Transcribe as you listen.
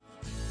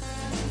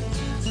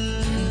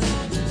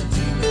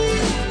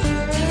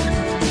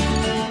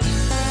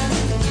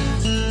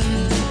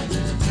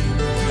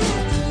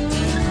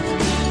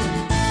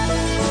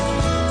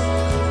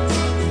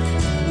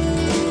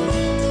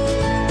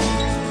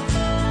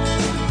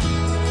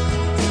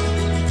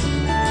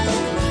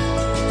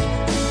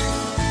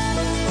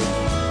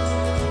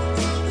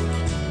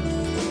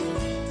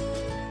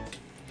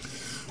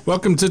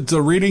Welcome to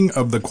the reading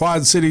of the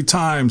Quad City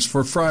Times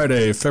for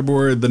Friday,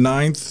 February the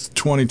 9th,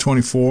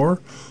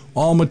 2024.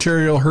 All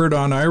material heard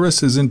on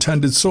Iris is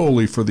intended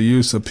solely for the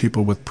use of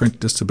people with print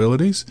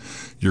disabilities.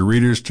 Your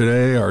readers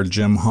today are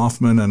Jim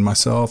Hoffman and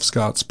myself,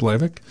 Scott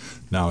Splavik.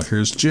 Now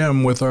here's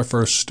Jim with our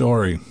first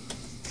story.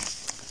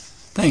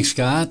 Thanks,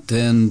 Scott.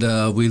 And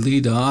we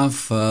lead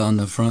off on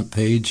the front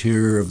page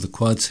here of the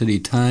Quad City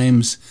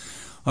Times,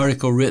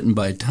 article written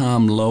by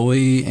Tom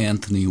Lowy,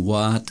 Anthony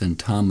Watt, and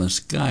Thomas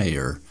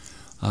Geyer,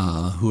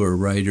 who are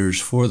writers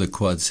for the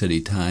Quad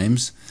City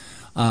Times.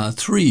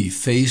 3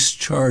 face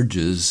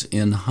charges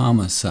in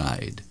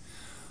homicide.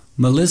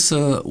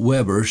 Melissa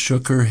Weber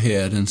shook her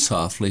head and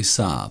softly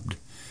sobbed.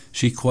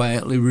 She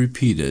quietly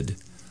repeated,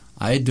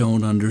 "I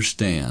don't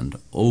understand,"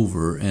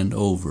 over and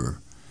over.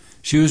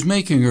 She was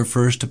making her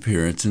first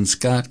appearance in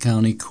Scott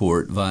County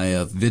Court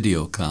via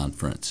video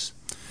conference.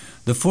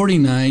 The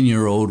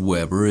 49-year-old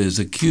Weber is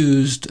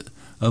accused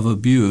of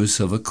abuse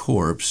of a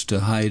corpse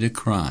to hide a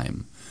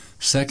crime,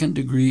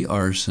 second-degree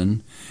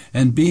arson,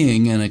 and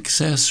being an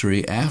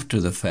accessory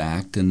after the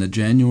fact in the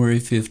January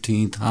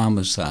 15th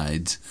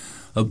homicides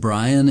of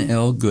Brian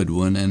L.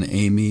 Goodwin and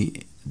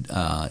Amy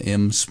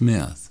M.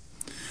 Smith.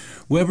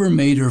 Weber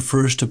made her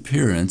first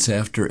appearance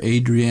after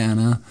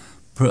Adriana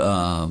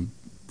Prieto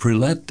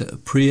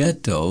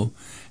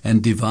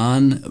and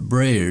Devon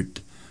Breert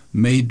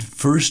made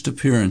first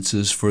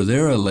appearances for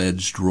their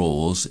alleged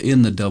roles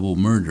in the double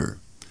murder.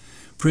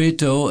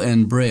 Prieto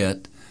and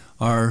Breert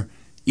are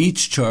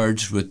each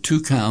charged with 2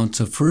 counts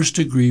of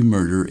first-degree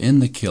murder in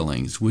the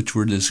killings, which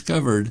were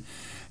discovered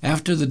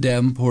after the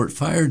Davenport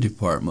Fire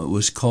Department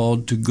was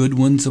called to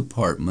Goodwin's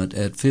apartment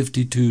at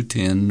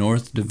 5210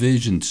 North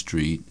Division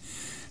Street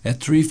at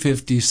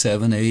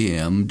 3:57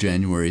 a.m.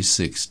 January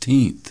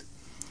 16th.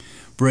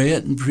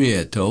 Breett and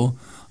Prieto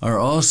are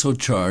also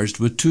charged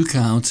with 2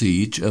 counts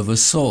each of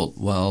assault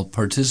while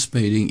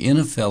participating in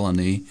a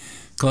felony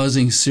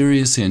causing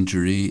serious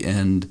injury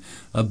and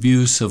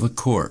abuse of a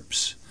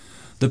corpse.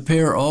 The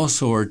pair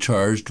also are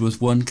charged with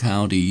 1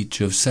 count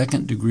each of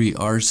second-degree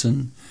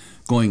arson,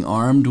 going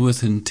armed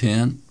with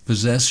intent,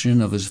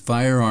 possession of a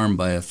firearm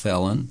by a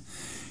felon,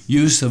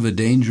 use of a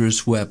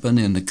dangerous weapon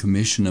in the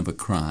commission of a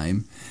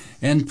crime,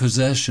 and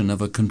possession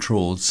of a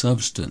controlled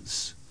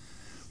substance.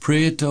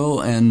 Prieto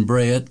and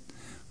Breett,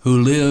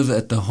 who live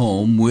at the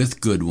home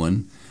with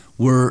Goodwin,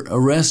 were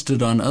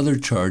arrested on other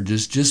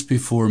charges just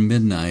before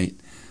midnight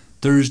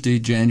Thursday,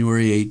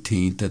 January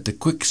 18th, at the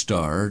Quick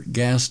Star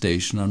gas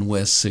station on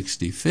West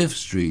 65th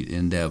Street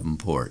in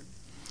Davenport.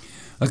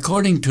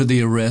 According to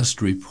the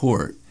arrest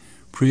report,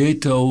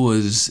 Prieto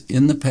was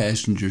in the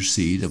passenger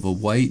seat of a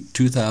white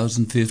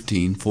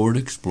 2015 Ford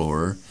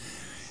Explorer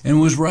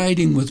and was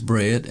riding with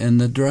Breett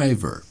and the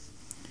driver.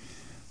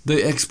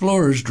 The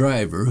Explorer's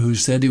driver, who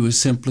said he was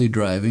simply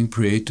driving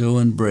Prieto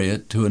and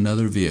Breett to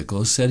another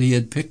vehicle, said he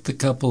had picked the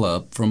couple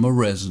up from a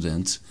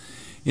residence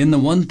in the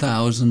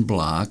 1000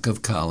 block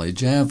of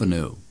College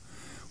Avenue.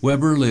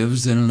 Weber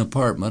lives in an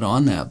apartment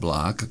on that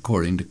block,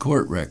 according to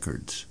court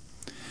records.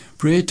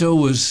 Prieto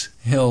was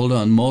held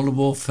on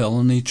multiple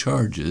felony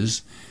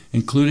charges,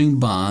 including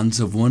bonds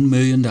of $1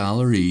 million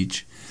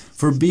each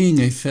for being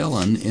a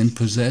felon in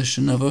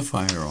possession of a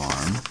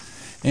firearm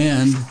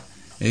and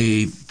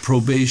a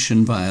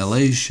probation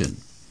violation.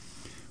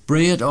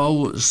 Breett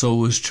also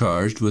was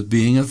charged with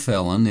being a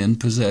felon in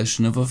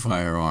possession of a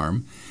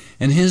firearm,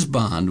 and his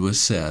bond was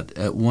set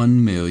at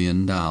 $1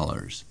 million.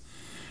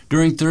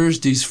 During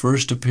Thursday's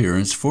first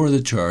appearance for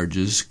the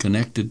charges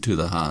connected to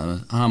the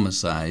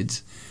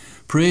homicides,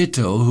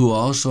 Prieto, who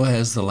also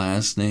has the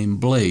last name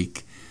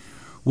Blake,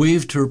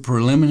 waived her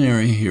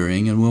preliminary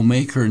hearing and will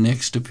make her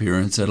next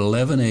appearance at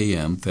 11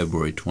 a.m.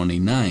 February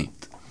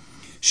 29th.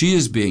 She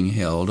is being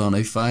held on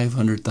a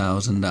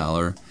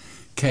 $500,000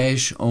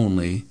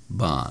 cash-only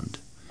bond.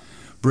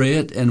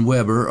 Breett and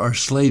Weber are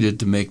slated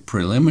to make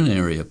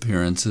preliminary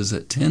appearances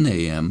at 10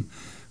 a.m.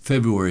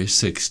 February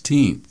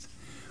 16th.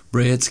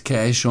 Breett's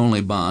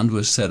cash-only bond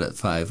was set at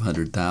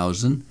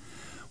 $500,000,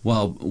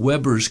 while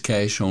Weber's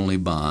cash-only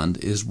bond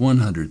is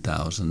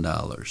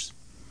 $100,000.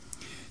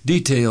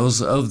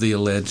 Details of the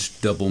alleged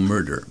double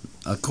murder.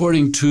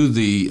 According to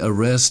the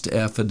arrest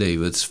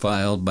affidavits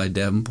filed by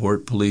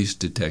Davenport police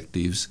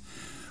detectives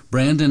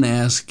Brandon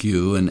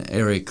Askew and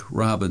Eric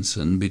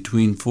Robinson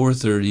between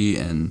 4:30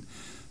 and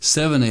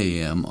 7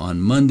 a.m.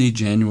 on Monday,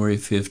 January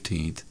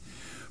 15th,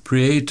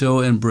 Prieto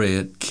and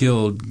Breett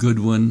killed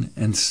Goodwin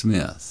and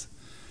Smith.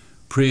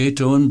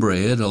 Prieto and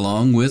Breett,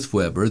 along with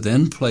Weber,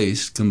 then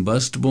placed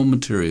combustible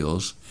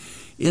materials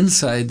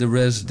inside the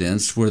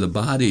residence where the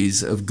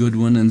bodies of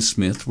Goodwin and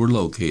Smith were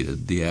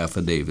located, the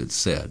affidavit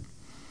said.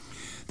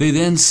 They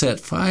then set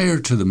fire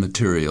to the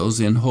materials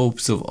in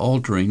hopes of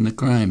altering the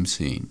crime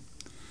scene.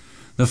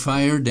 The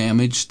fire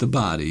damaged the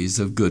bodies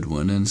of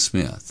Goodwin and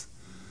Smith.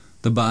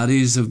 The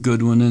bodies of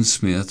Goodwin and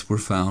Smith were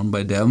found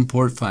by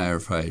Davenport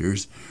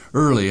firefighters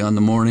early on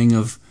the morning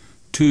of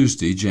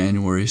Tuesday,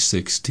 January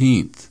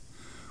 16th.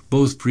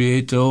 Both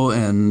Prieto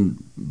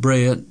and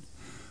Breett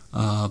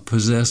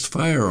possessed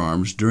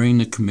firearms during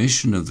the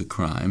commission of the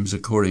crimes,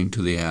 according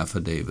to the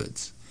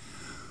affidavits.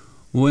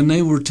 When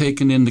they were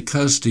taken into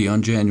custody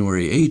on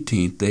January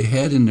 18th, they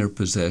had in their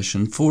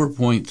possession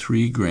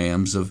 4.3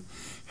 grams of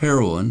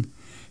heroin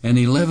and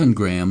 11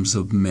 grams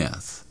of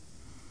meth.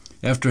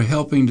 After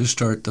helping to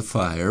start the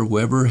fire,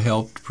 Weber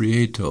helped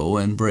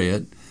Prieto and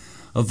Bryant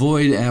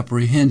avoid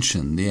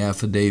apprehension, the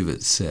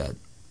affidavit said.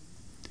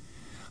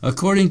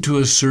 According to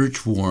a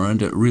search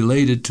warrant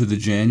related to the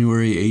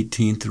January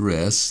 18th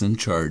arrests and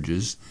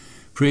charges,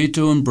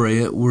 Prieto and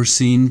Bryant were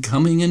seen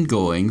coming and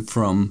going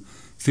from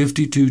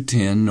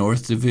 5210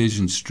 North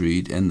Division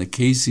Street and the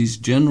Casey's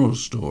General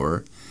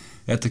Store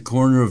at the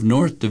corner of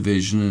North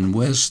Division and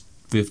West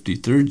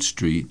 53rd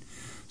Street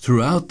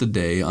throughout the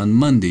day on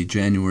Monday,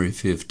 January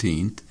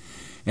 15th,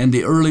 and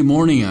the early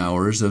morning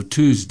hours of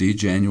Tuesday,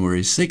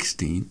 January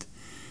 16th,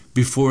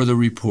 before the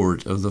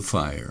report of the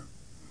fire.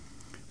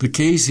 The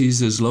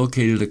Casey's is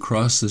located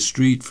across the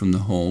street from the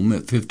home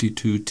at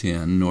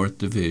 5210 North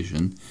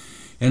Division,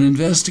 and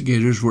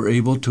investigators were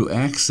able to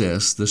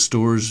access the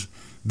store's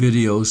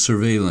video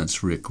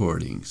surveillance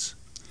recordings.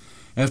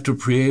 After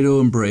Prieto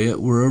and Bryant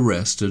were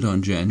arrested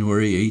on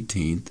January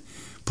 18th,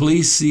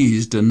 police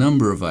seized a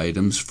number of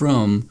items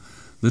from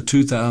the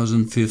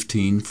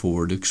 2015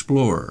 Ford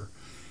Explorer,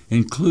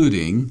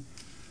 including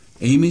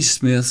Amy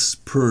Smith's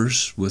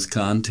purse with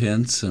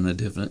contents and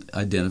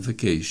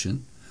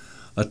identification,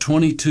 a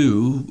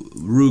 .22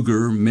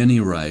 Ruger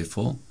mini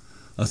rifle,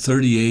 a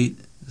 .38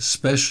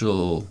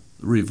 special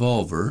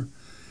revolver,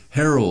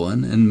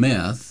 heroin and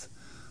meth,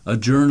 a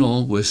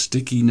journal with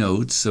sticky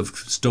notes of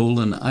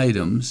stolen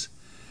items,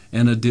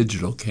 and a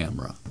digital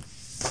camera.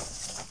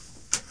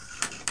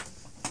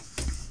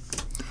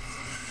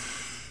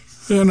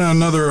 In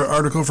another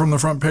article from the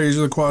front page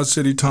of the Quad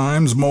City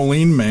Times,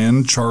 Moline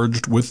man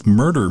charged with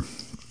murder.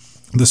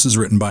 This is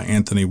written by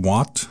Anthony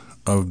Watt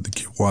of the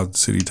Quad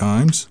City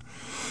Times.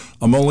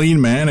 A Moline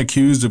man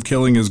accused of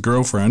killing his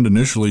girlfriend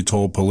initially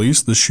told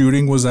police the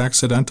shooting was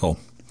accidental.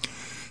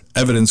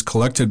 Evidence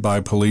collected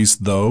by police,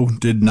 though,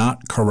 did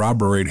not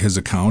corroborate his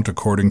account,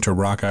 according to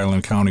Rock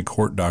Island County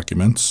court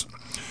documents.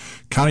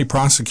 County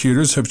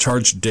prosecutors have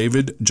charged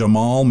David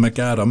Jamal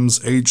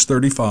McAdams, age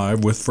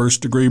 35, with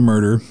first-degree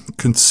murder,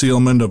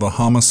 concealment of a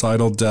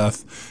homicidal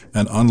death,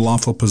 and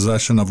unlawful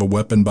possession of a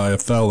weapon by a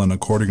felon,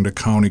 according to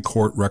county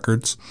court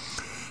records.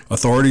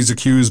 Authorities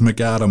accuse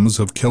McAdams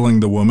of killing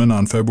the woman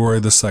on February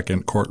the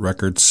 2nd, court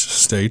records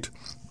state.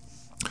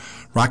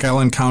 Rock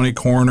Island County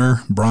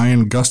Coroner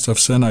Brian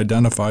Gustafson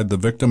identified the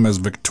victim as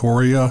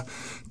Victoria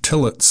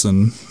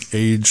Tillotson,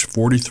 age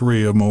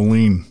 43, of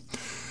Moline.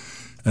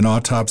 An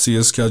autopsy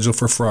is scheduled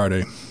for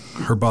Friday.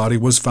 Her body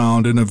was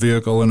found in a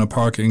vehicle in a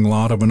parking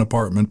lot of an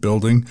apartment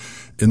building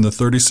in the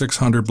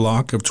 3600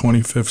 block of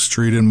 25th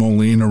Street in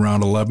Moline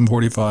around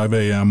 11:45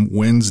 a.m.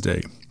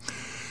 Wednesday.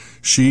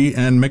 She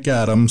and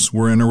McAdams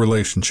were in a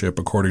relationship,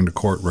 according to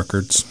court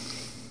records.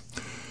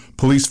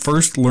 Police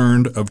first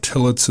learned of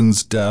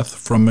Tillotson's death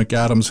from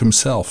McAdams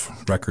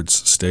himself, records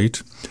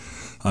state.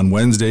 On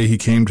Wednesday, he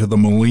came to the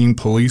Moline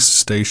police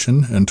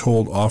station and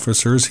told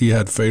officers he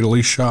had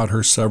fatally shot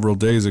her several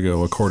days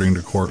ago, according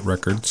to court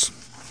records.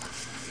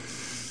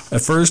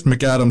 At first,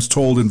 McAdams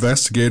told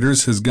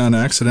investigators his gun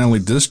accidentally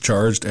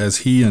discharged as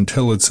he and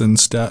Tillotson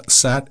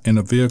sat in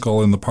a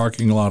vehicle in the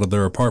parking lot of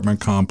their apartment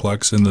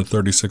complex in the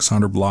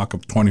 3600 block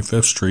of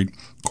 25th Street,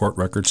 court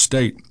records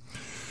state.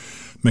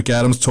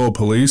 McAdams told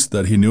police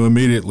that he knew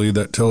immediately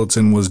that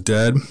Tillotson was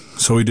dead,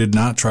 so he did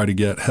not try to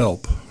get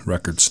help,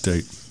 records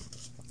state.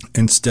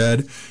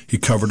 Instead, he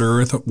covered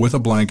her with a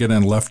blanket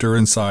and left her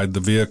inside the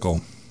vehicle.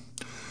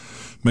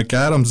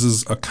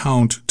 McAdams'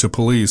 account to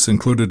police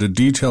included a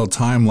detailed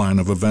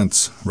timeline of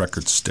events,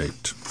 records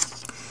state.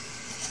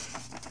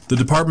 The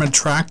department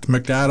tracked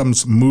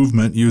McAdams'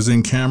 movement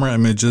using camera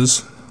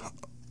images,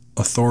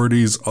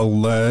 authorities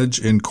allege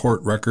in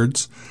court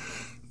records.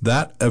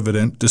 That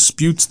evidence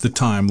disputes the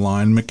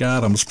timeline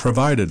McAdams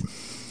provided.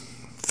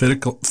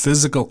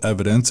 Physical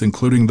evidence,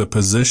 including the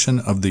position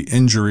of the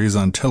injuries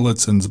on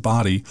Tillotson's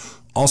body,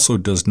 also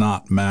does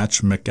not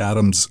match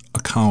McAdams'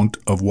 account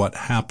of what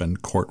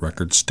happened, court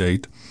records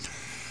state.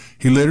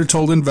 He later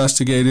told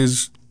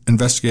investigators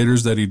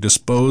that he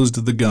disposed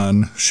of the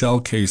gun, shell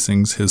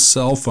casings, his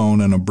cell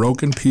phone, and a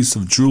broken piece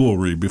of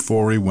jewelry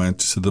before he went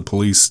to the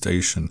police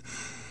station.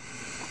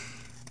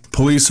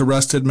 Police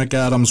arrested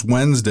McAdams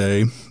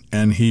Wednesday,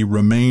 and he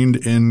remained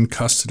in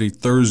custody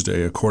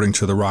Thursday, according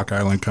to the Rock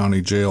Island County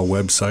Jail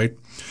website.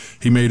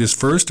 He made his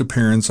first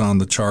appearance on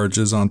the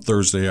charges on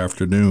Thursday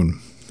afternoon.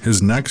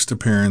 His next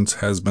appearance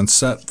has been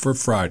set for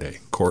Friday,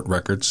 court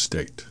records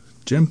state.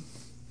 Jim?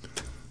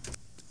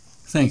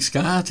 Thanks,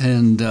 Scott.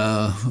 And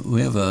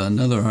we have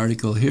another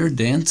article here,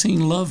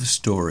 Dancing Love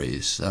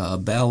Stories.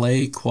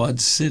 Ballet Quad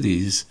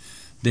Cities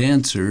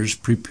dancers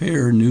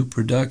prepare new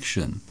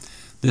production.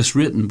 This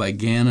written by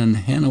Gannon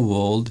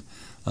Hannewold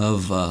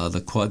of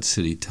the Quad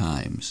City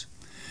Times.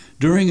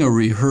 During a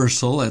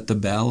rehearsal at the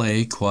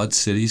Ballet Quad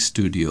City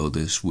studio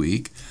this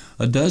week,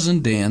 a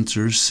dozen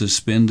dancers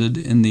suspended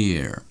in the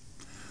air.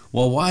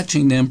 While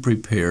watching them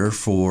prepare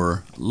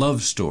for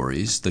Love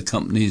Stories, the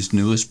company's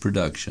newest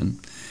production,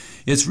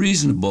 it's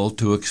reasonable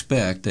to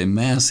expect a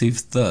massive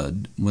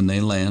thud when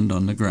they land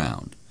on the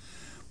ground.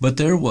 But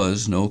there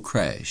was no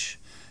crash.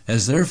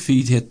 As their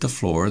feet hit the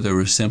floor, there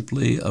was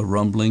simply a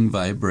rumbling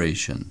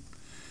vibration.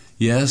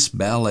 Yes,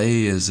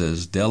 ballet is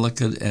as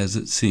delicate as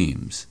it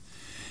seems.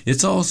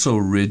 It's also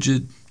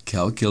rigid,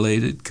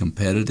 calculated,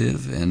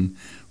 competitive, and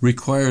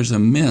requires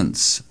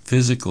immense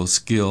physical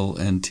skill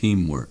and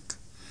teamwork.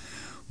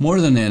 More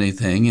than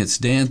anything, its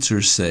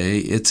dancers say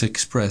it's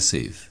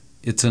expressive.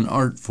 It's an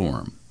art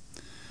form.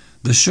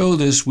 The show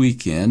this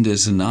weekend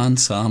is an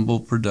ensemble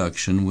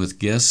production with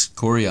guest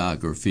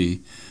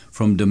choreography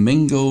from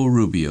Domingo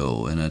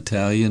Rubio, an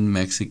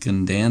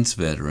Italian-Mexican dance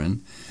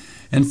veteran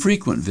and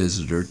frequent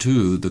visitor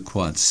to the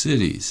Quad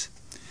Cities.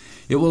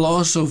 It will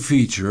also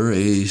feature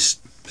a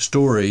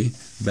story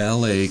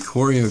ballet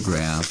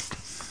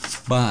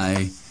choreographed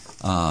by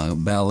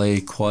Ballet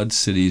Quad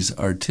Cities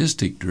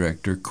artistic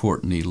director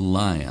Courtney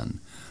Lyon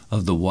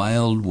of the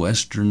wild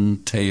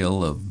western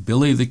tale of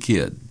Billy the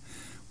Kid,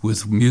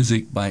 with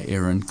music by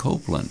Aaron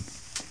Copland.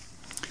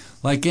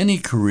 Like any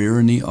career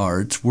in the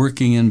arts,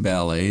 working in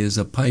ballet is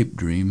a pipe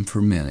dream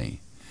for many.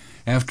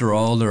 After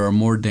all, there are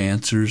more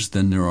dancers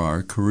than there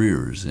are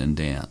careers in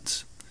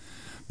dance.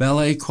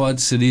 Ballet Quad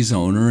Cities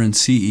owner and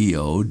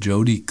CEO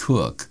Jody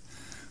Cook,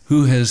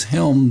 who has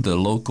helmed the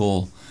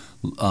local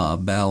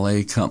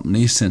ballet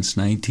company since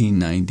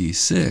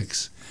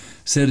 1996,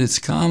 said it's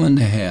common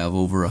to have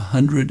over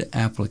 100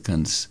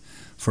 applicants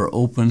for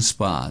open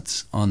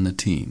spots on the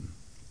team.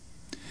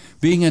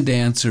 Being a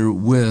dancer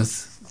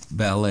with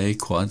Ballet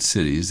Quad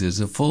Cities is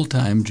a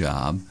full-time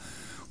job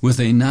with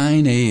a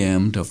 9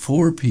 a.m. to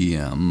 4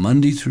 p.m.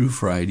 Monday through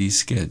Friday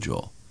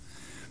schedule.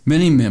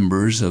 Many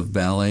members of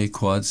Ballet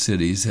Quad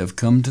Cities have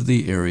come to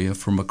the area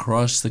from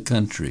across the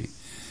country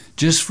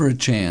just for a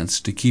chance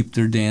to keep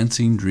their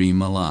dancing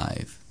dream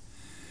alive.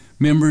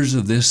 Members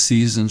of this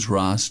season's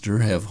roster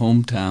have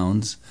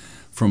hometowns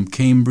from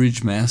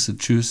Cambridge,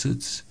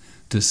 Massachusetts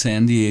to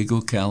San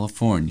Diego,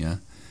 California,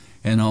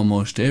 and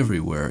almost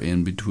everywhere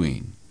in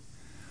between.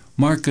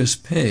 Marcus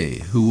Pay,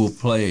 who will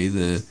play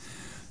the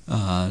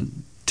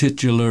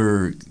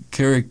titular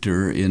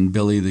character in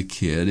Billy the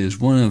Kid, is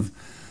one of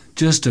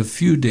just a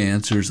few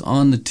dancers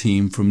on the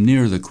team from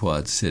near the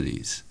Quad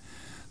Cities.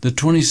 The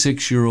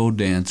 26-year-old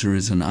dancer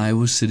is an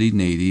Iowa City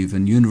native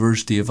and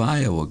University of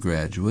Iowa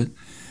graduate,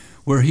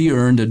 where he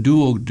earned a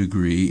dual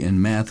degree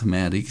in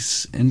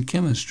mathematics and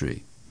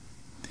chemistry.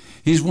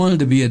 He's wanted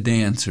to be a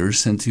dancer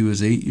since he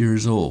was 8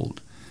 years old,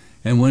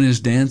 and when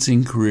his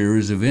dancing career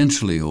is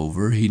eventually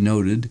over, he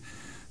noted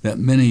that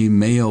many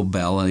male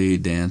ballet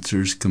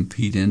dancers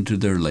compete into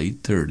their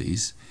late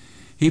 30s.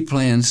 He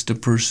plans to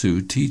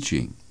pursue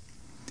teaching.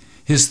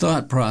 His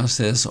thought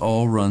process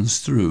all runs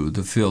through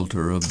the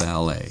filter of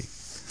ballet.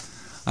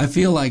 I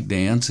feel like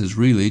dance is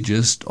really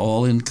just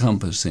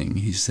all-encompassing,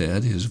 he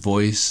said, his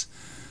voice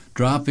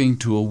dropping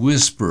to a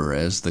whisper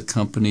as the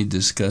company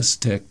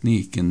discussed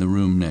technique in the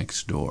room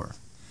next door.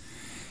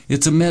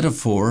 It's a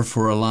metaphor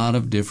for a lot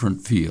of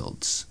different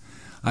fields.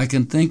 I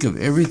can think of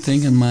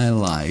everything in my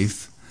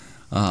life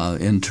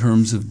in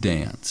terms of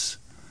dance.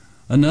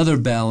 Another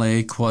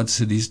Ballet Quad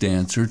Cities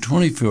dancer,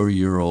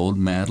 24-year-old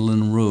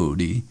Madeline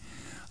Rohde,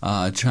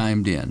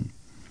 chimed in.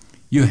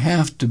 "You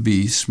have to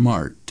be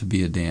smart to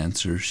be a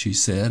dancer," she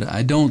said.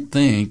 "I don't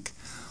think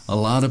a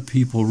lot of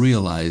people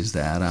realize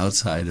that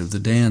outside of the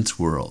dance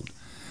world.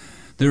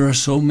 There are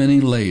so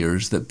many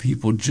layers that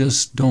people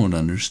just don't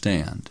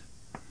understand."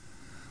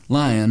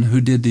 Lyon,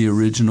 who did the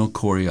original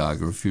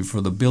choreography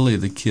for the Billy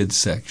the Kid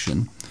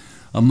section,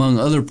 among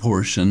other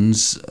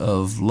portions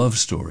of Love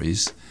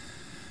Stories,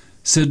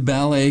 said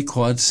Ballet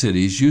Quad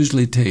Cities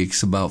usually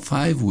takes about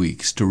 5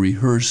 weeks to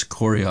rehearse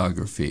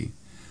choreography,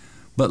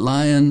 but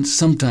Lyon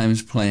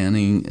sometimes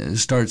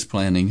starts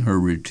planning her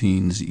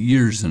routines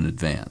years in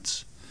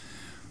advance.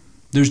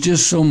 There's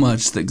just so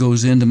much that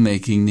goes into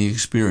making the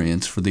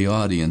experience for the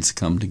audience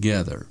come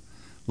together.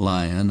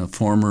 Lyon, a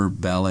former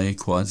Ballet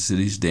Quad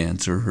Cities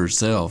dancer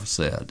herself,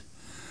 said,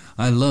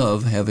 "I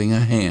love having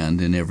a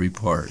hand in every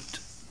part."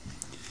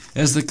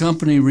 As the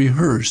company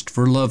rehearsed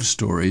for Love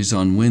Stories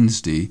on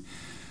Wednesday,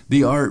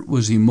 the art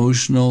was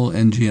emotional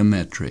and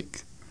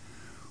geometric.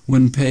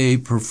 When Pei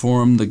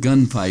performed the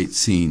gunfight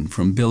scene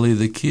from Billy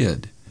the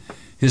Kid,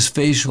 his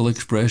facial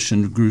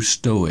expression grew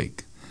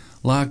stoic,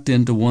 locked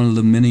into one of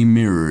the many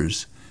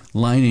mirrors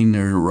lining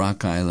their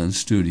Rock Island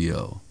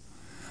studio.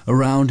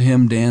 Around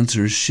him,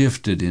 dancers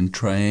shifted in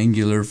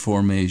triangular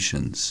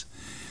formations,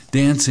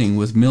 dancing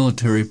with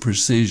military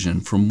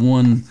precision from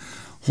one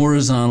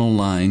horizontal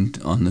line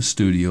on the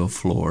studio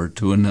floor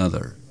to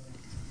another.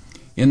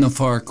 In the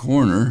far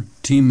corner,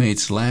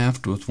 teammates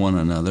laughed with one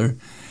another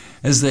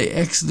as they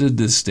exited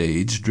the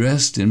stage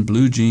dressed in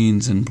blue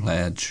jeans and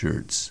plaid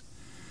shirts.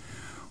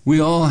 "We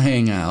all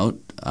hang out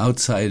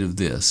outside of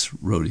this,"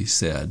 Rohde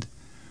said.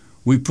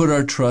 "We put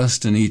our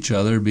trust in each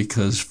other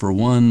because, for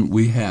one,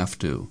 we have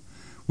to,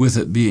 with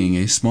it being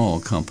a small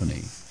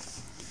company."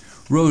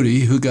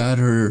 Rohde, who got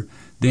her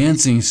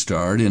Dancing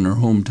Star in her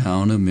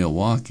hometown of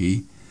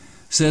Milwaukee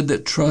said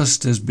that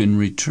trust has been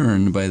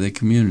returned by the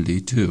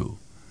community too.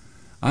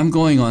 I'm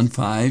going on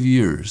 5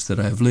 years that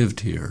I've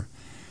lived here,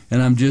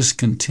 and I'm just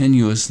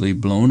continuously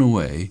blown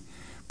away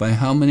by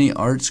how many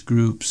arts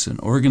groups and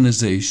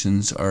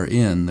organizations are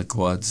in the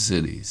Quad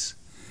Cities.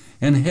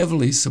 And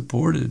heavily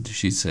supported,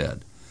 she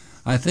said.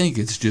 I think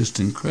it's just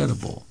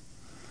incredible.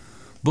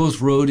 Both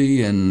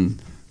Rhodey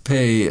and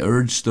Pei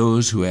urged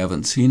those who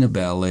haven't seen a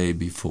ballet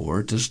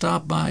before to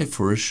stop by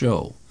for a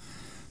show,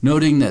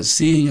 noting that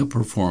seeing a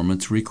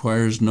performance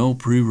requires no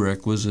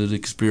prerequisite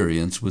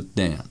experience with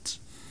dance.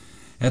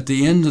 At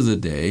the end of the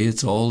day,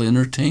 it's all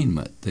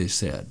entertainment, they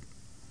said.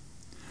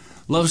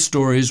 Love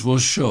Stories will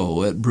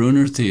show at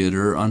Bruner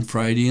Theater on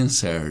Friday and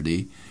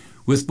Saturday,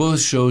 with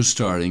both shows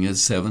starting at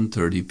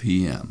 7:30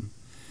 p.m.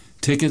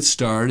 Tickets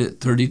start at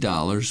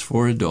 $30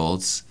 for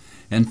adults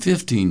and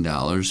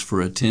 $15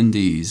 for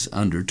attendees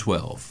under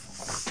 12.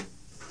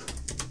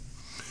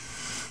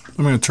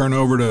 I'm going to turn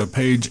over to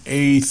page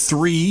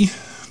A3,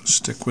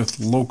 stick with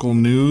local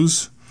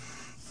news,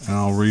 and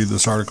I'll read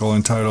this article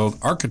entitled,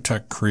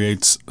 Architect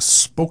Creates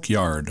Spoke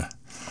Yard.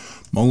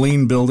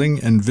 Moline Building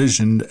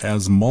Envisioned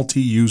as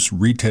Multi-Use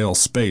Retail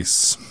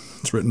Space.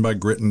 It's written by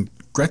Gretchen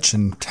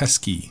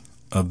Teske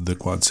of the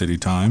Quad City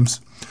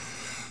Times.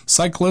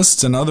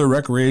 Cyclists and other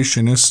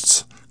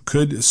recreationists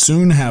could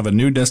soon have a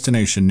new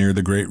destination near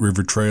the Great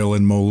River Trail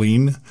in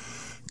Moline.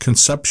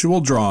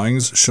 Conceptual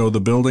drawings show the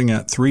building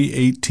at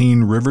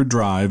 318 River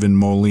Drive in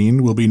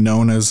Moline will be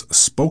known as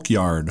Spoke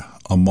Yard,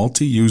 a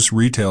multi-use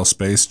retail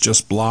space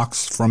just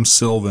blocks from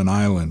Sylvan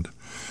Island.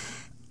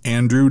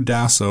 Andrew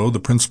Dasso, the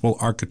principal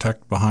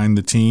architect behind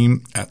the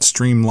team at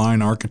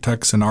Streamline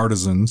Architects and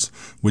Artisans,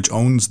 which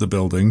owns the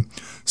building,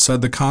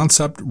 said the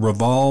concept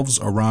revolves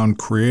around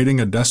creating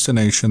a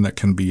destination that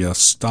can be a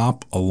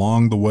stop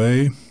along the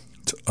way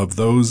of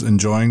those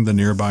enjoying the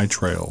nearby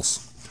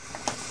trails.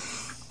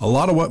 A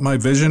lot of what my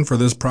vision for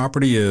this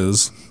property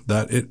is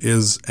that it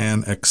is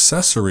an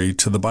accessory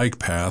to the bike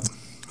path,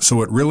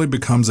 so it really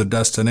becomes a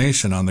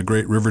destination on the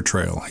Great River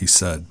Trail, he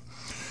said.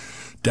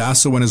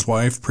 Dasso and his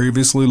wife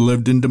previously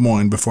lived in Des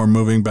Moines before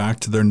moving back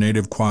to their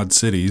native Quad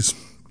Cities.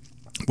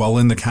 While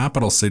in the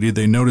capital city,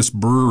 they noticed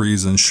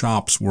breweries and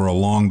shops were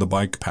along the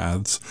bike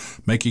paths,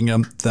 making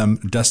them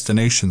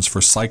destinations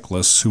for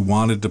cyclists who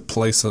wanted a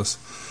place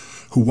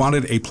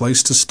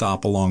to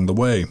stop along the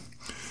way.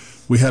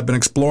 We have been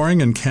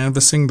exploring and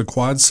canvassing the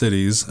Quad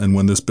Cities, and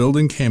when this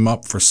building came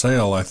up for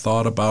sale, I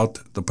thought about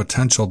the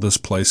potential this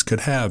place could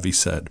have, he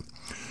said.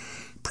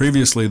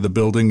 Previously, the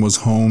building was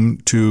home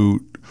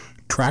to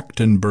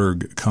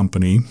Trachtenberg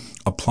Company,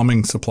 a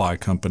plumbing supply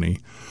company.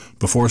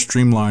 Before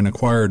Streamline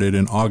acquired it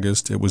in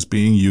August, it was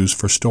being used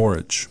for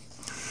storage.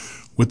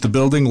 With the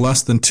building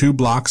less than 2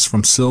 blocks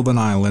from Sylvan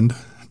Island,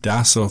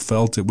 Dasso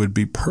felt it would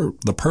be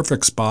the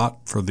perfect spot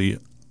for the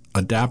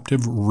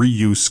adaptive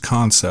reuse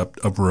concept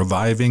of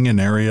reviving an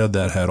area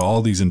that had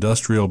all these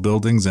industrial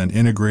buildings and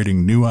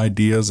integrating new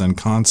ideas and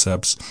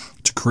concepts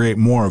to create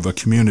more of a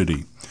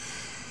community.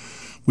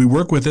 We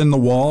work within the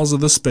walls of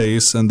the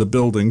space and the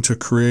building to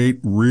create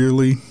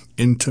really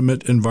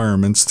intimate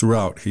environments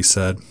throughout, he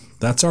said.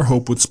 That's our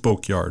hope with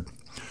Spoke Yard.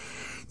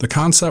 The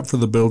concept for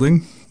the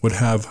building would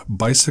have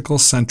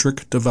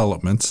bicycle-centric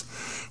developments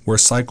where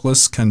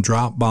cyclists can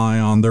drop by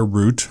on their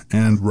route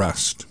and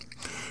rest.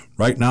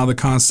 Right now, the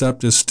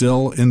concept is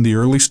still in the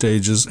early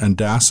stages, and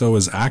Dasso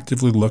is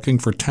actively looking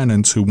for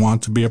tenants who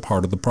want to be a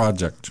part of the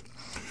project.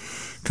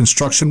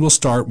 Construction will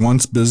start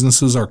once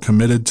businesses are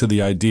committed to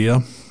the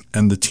idea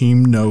and the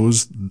team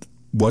knows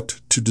what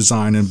to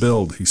design and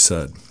build, he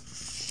said.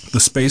 The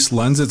space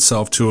lends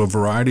itself to a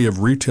variety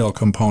of retail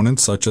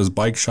components such as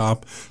bike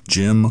shop,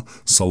 gym,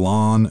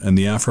 salon, and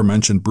the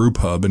aforementioned brew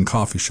pub and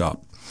coffee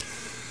shop.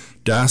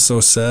 Dasso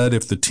said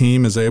if the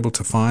team is able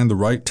to find the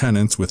right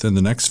tenants within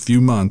the next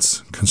few months,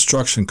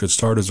 construction could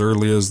start as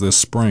early as this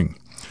spring.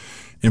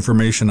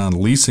 Information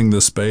on leasing the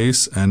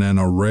space and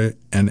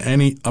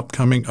any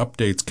upcoming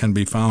updates can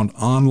be found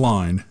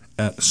online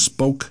at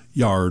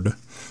spokeyard.com.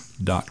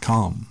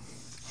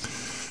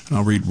 And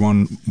I'll read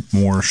one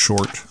more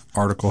short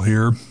article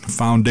here.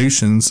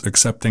 Foundations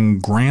accepting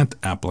grant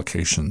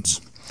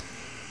applications.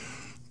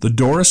 The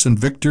Doris and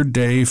Victor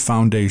Day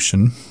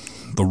Foundation,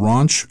 the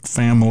Ranch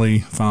Family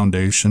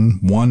Foundation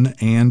 1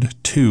 and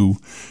 2,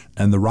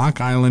 and the Rock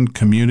Island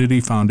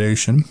Community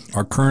Foundation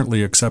are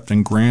currently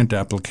accepting grant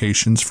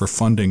applications for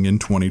funding in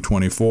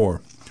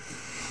 2024.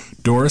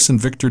 Doris and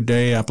Victor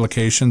Day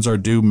applications are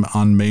due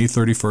on May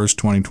 31st,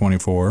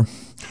 2024.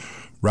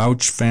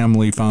 Rauch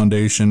Family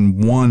Foundation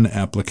 1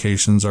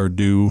 applications are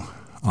due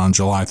on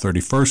July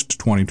 31st,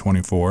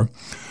 2024.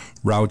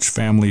 Rauch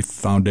Family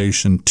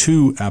Foundation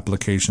 2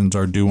 applications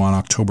are due on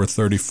October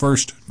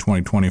 31st,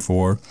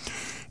 2024.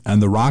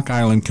 And the Rock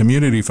Island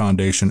Community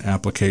Foundation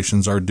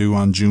applications are due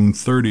on June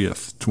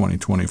 30th,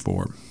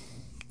 2024.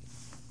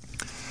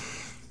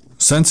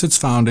 Since its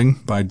founding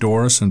by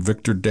Doris and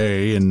Victor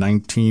Day in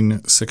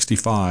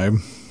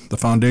 1965, the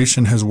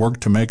foundation has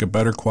worked to make a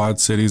better Quad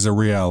Cities a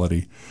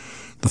reality.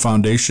 The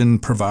foundation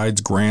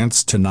provides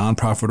grants to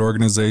nonprofit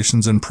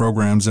organizations and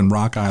programs in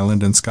Rock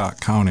Island and Scott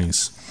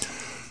counties.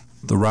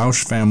 The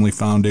Rausch Family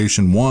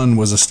Foundation 1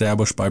 was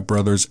established by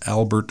brothers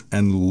Albert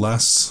and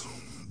Les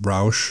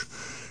Rausch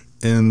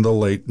in the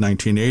late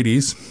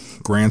 1980s.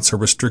 Grants are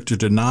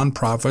restricted to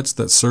nonprofits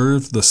that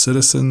serve the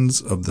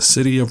citizens of the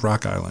city of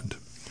Rock Island.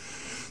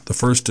 The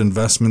first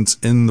investments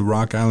in the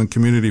Rock Island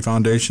Community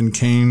Foundation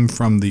came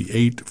from the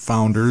 8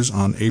 founders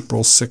on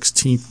April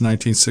 16,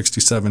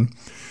 1967.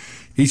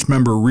 Each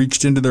member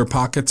reached into their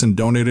pockets and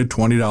donated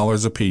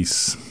 $20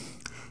 apiece.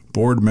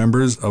 Board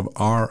members of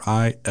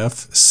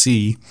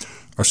RIFC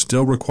are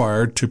still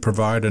required to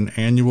provide an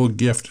annual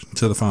gift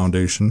to the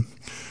foundation.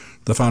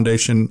 The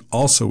foundation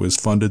also is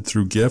funded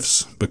through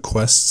gifts,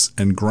 bequests,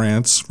 and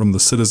grants from the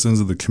citizens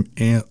of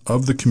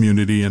the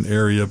community and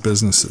area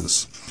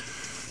businesses.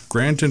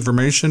 Grant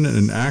information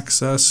and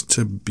access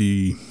to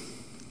the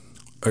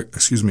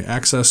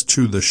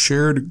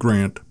shared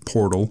grant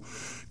portal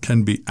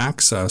can be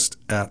accessed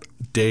at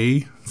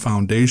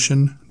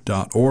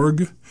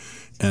dayfoundation.org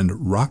and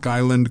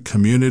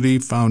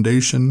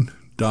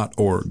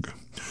rockislandcommunityfoundation.org.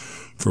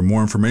 For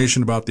more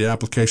information about the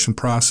application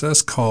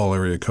process, call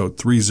area code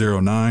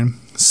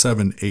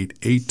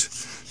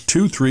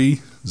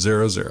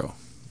 309-788-2300.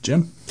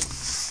 Jim?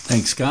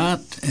 Thanks,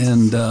 Scott.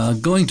 And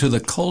going to the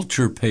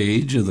culture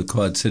page of the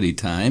Quad City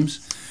Times,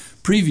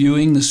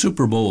 previewing the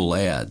Super Bowl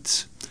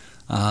ads.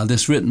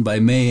 This written by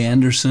May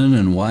Anderson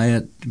and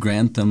Wyatt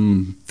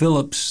Grantham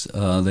Phillips.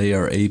 They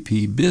are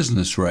AP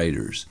business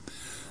writers.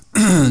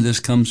 This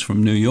comes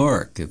from New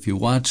York. If you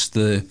watch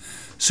the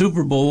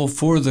Super Bowl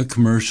for the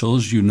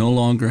commercials, you no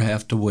longer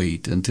have to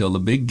wait until the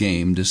big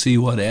game to see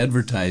what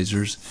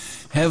advertisers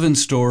have in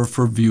store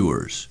for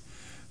viewers.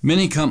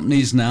 Many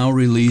companies now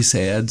release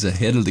ads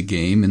ahead of the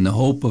game in the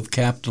hope of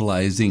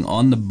capitalizing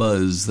on the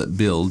buzz that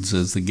builds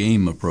as the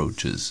game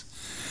approaches.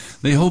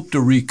 They hope to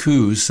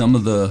recoup some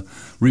of the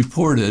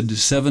reported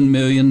 $7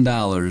 million,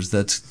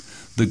 that's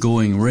the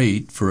going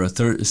rate for a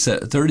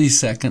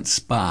 30-second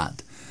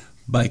spot,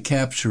 by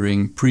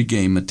capturing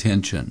pregame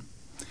attention.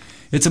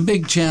 It's a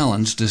big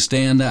challenge to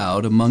stand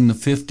out among the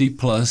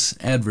 50-plus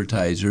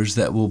advertisers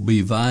that will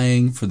be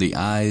vying for the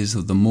eyes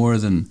of the more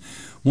than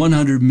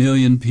 100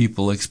 million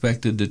people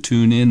expected to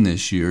tune in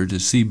this year to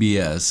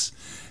CBS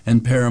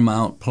and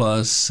Paramount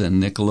Plus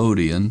and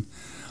Nickelodeon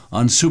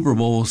on Super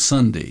Bowl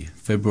Sunday,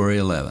 February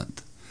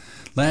 11th.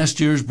 Last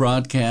year's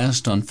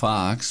broadcast on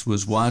Fox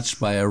was watched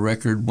by a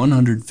record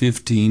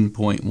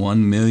 115.1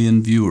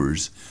 million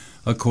viewers,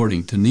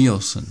 according to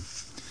Nielsen.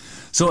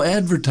 So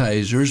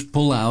advertisers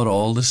pull out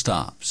all the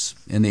stops.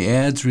 In the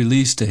ads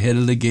released ahead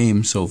of the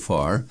game so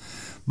far,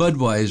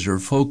 Budweiser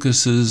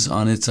focuses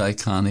on its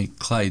iconic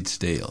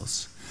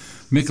Clydesdales.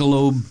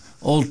 Michelob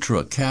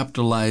Ultra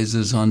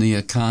capitalizes on the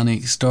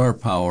iconic star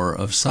power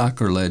of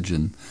soccer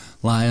legend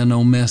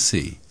Lionel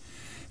Messi.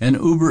 And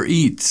Uber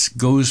Eats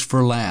goes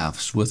for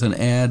laughs with an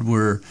ad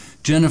where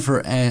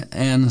Jennifer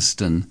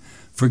Aniston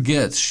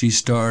forgets she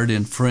starred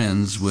in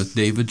Friends with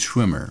David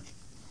Schwimmer.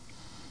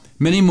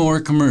 Many more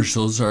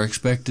commercials are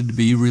expected to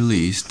be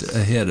released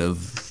ahead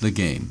of the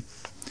game.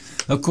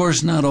 Of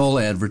course, not all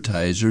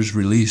advertisers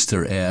release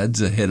their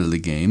ads ahead of the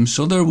game,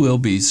 so there will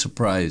be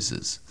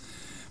surprises.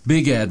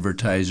 Big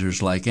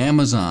advertisers like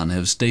Amazon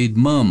have stayed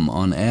mum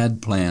on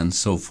ad plans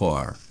so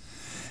far.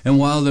 And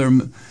while there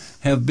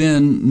have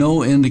been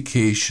no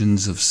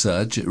indications of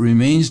such, it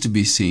remains to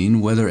be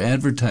seen whether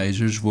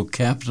advertisers will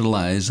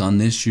capitalize on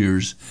this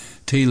year's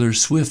Taylor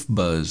Swift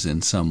buzz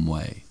in some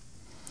way.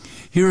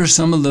 Here are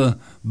some of the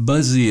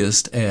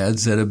buzziest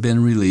ads that have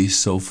been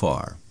released so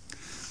far.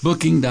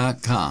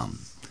 Booking.com.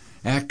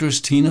 Actress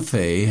Tina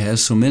Fey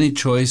has so many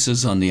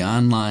choices on the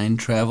online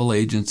travel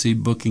agency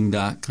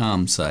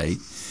Booking.com site,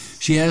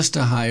 she has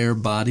to hire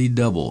body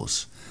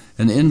doubles,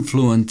 an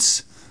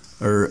influencer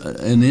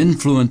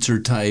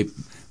type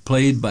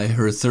played by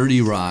her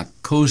 30 Rock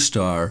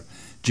co-star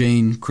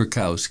Jane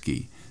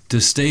Krakowski,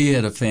 to stay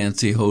at a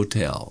fancy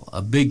hotel,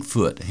 a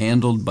Bigfoot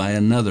handled by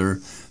another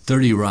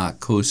 30 Rock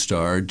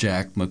co-star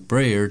Jack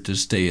McBrayer to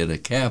stay at a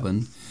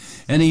cabin,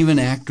 and even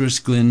actress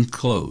Glenn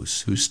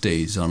Close, who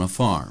stays on a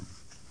farm.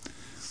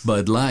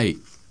 Bud Light.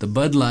 The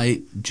Bud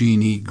Light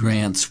genie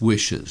grants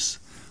wishes,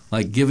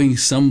 like giving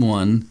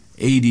someone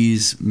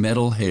 80s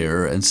metal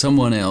hair and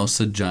someone else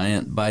a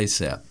giant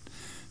bicep.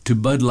 To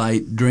Bud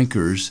Light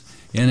drinkers,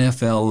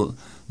 NFL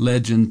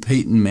legend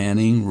Peyton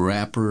Manning,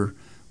 rapper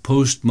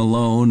Post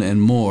Malone,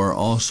 and more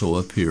also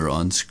appear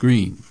on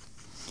screen.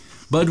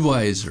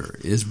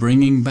 Budweiser is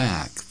bringing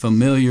back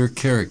familiar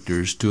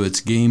characters to its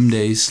game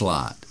day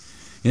slot.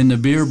 In the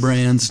beer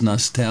brand's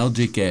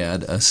nostalgic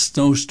ad, a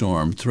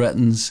snowstorm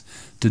threatens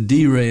to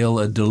derail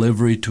a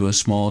delivery to a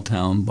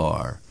small-town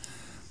bar.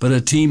 But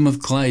a team of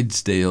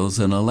Clydesdales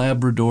and a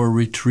Labrador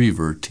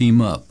Retriever team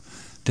up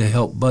to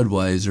help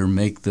Budweiser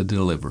make the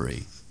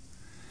delivery.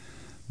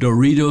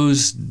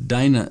 Doritos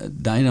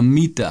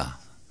Dynamita.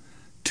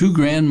 Two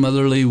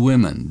grandmotherly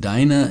women,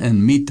 Dinah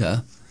and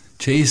Mita,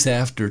 chase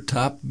after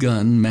Top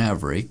Gun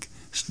Maverick,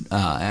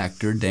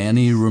 actor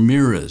Danny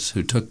Ramirez,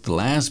 who took the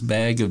last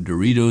bag of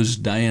Doritos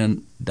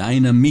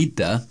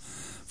Dinamita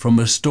from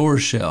a store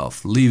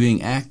shelf,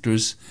 leaving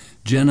actress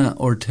Jenna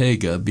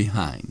Ortega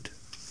behind.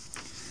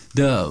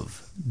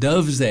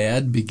 Dove's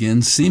ad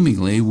begins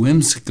seemingly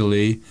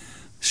whimsically,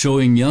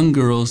 showing young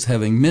girls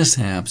having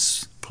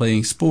mishaps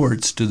playing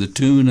sports to the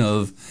tune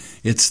of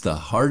 "It's the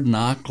Hard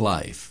Knock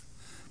Life."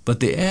 But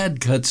the ad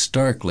cuts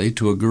starkly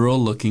to a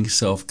girl looking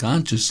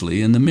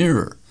self-consciously in the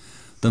mirror.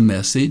 The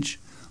message: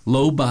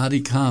 low body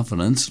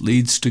confidence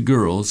leads to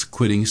girls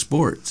quitting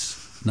sports,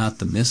 not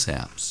the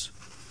mishaps.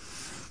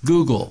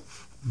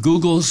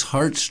 Google's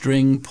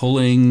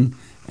heartstring-pulling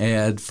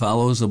ad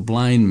follows a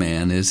blind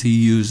man as he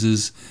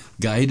uses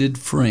guided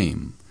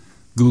frame.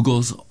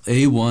 Google's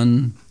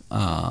A1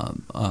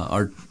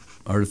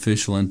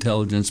 artificial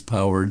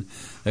intelligence-powered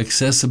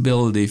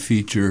accessibility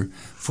feature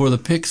for the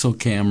Pixel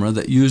camera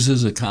that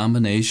uses a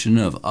combination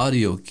of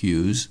audio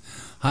cues,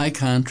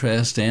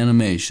 high-contrast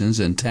animations,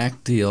 and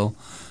tactile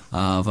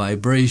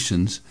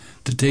vibrations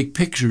to take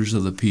pictures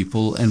of the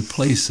people and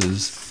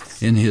places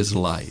in his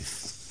life.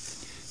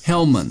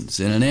 Hellmann's.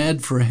 In an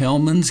ad for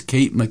Hellmann's,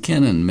 Kate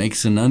McKinnon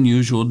makes an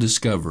unusual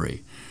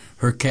discovery.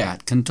 Her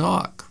cat can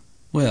talk.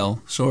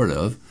 Well, sort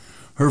of.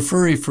 Her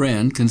furry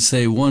friend can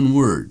say one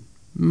word,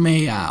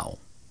 meow,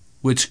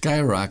 which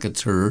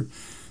skyrockets her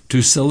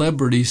to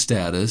celebrity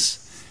status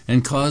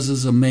and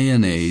causes a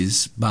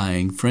mayonnaise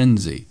buying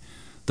frenzy.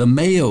 The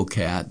Mayo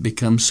Cat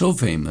becomes so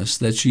famous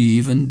that she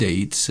even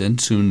dates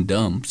and soon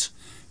dumps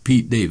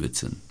Pete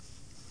Davidson.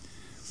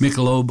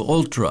 Michelob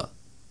Ultra.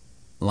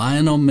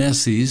 Lionel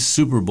Messi's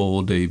Super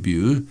Bowl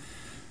debut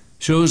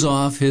shows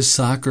off his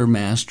soccer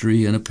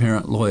mastery and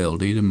apparent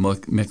loyalty to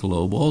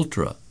Michelob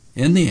Ultra.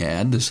 In the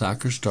ad, the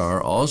soccer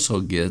star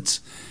also gets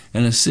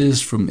an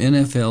assist from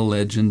NFL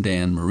legend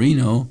Dan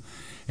Marino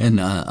and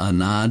a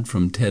nod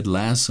from Ted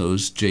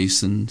Lasso's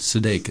Jason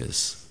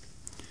Sudeikis.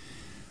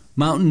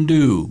 Mountain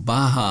Dew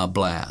Baja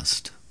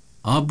Blast.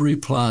 Aubrey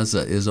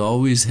Plaza is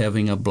always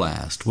having a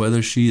blast,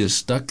 whether she is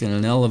stuck in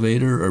an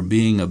elevator or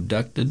being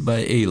abducted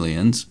by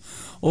aliens,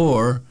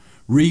 or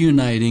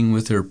reuniting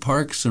with her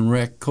Parks and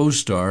Rec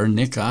co-star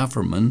Nick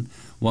Offerman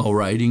while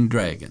riding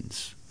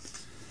dragons.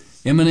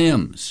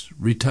 M&M's.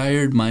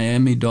 Retired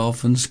Miami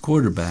Dolphins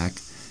quarterback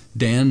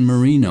Dan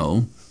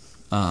Marino,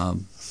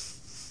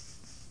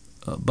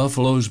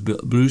 Buffalo's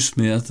Bruce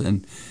Smith,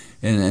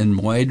 and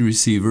wide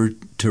receiver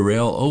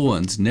Terrell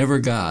Owens never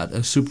got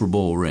a Super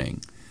Bowl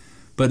ring.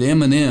 But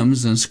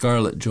M&M's and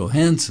Scarlett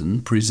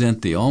Johansson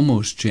present the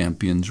almost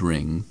champions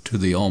ring to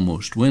the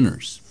almost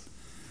winners.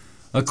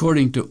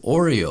 According to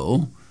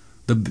Oreo,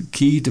 the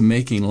key to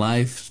making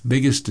life's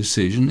biggest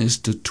decision is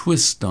to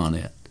twist on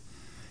it.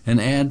 An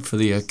ad for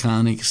the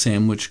iconic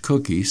sandwich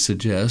cookie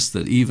suggests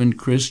that even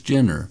Kris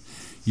Jenner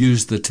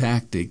used the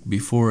tactic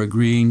before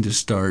agreeing to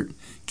start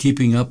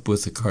Keeping Up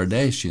with the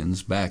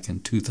Kardashians back in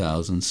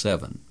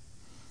 2007.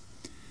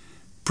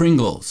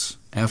 Pringles.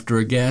 After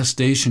a gas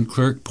station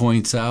clerk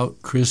points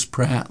out Chris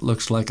Pratt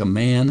looks like a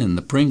man in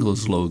the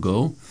Pringles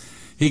logo,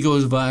 he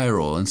goes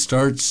viral and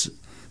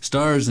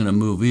stars in a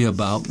movie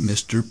about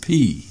Mr.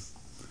 P.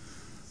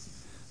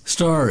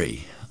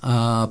 Starry.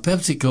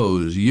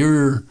 PepsiCo's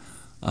Your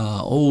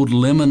Old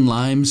Lemon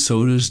Lime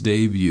Soda's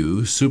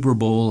debut Super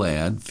Bowl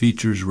ad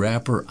features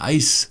rapper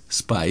Ice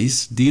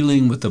Spice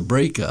dealing with a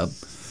breakup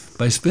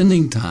by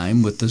spending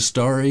time with the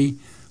starry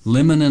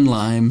Lemon and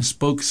Lime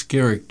spokes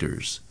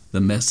characters. The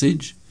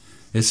message?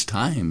 It's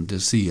time to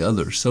see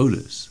other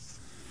sodas.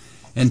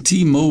 And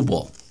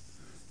T-Mobile.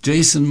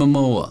 Jason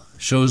Momoa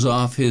shows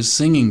off his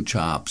singing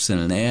chops in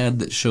an ad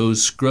that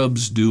shows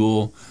Scrubs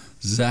duo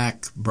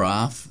Zach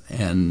Braff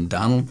and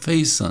Donald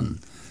Faison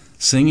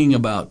singing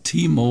about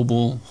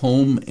T-Mobile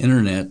home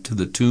internet to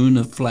the tune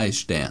of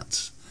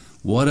Flashdance.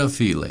 What a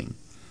feeling.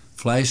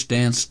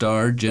 Flashdance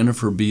star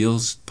Jennifer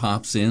Beals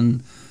pops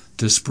in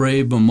to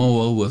spray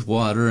Momoa with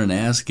water and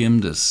ask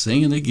him to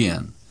sing it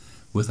again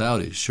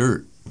without his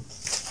shirt.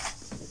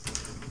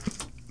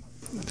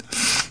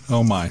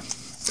 Oh my.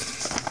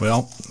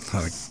 Well,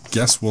 I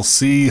guess we'll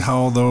see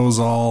how those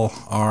all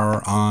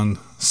are on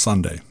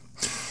Sunday.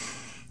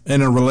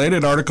 In a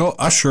related article,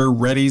 Usher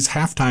readies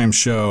halftime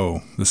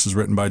show. This is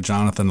written by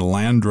Jonathan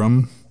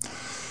Landrum.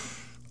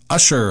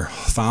 Usher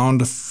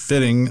found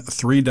fitting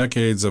 3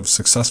 decades of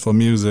successful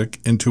music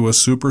into a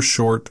super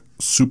short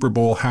Super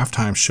Bowl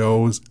halftime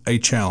show is a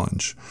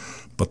challenge.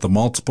 But the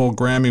multiple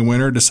Grammy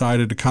winner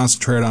decided to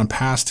concentrate on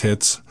past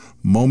hits,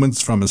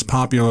 moments from his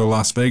popular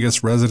Las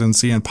Vegas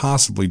residency, and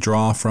possibly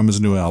draw from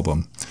his new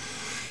album.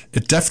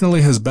 It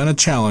definitely has been a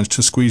challenge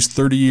to squeeze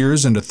 30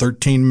 years into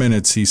 13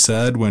 minutes, he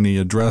said when he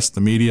addressed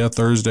the media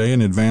Thursday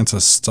in advance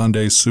of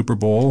Sunday's Super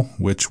Bowl,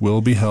 which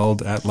will be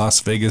held at Las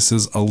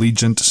Vegas's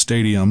Allegiant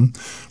Stadium,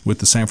 with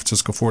the San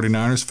Francisco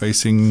 49ers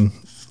facing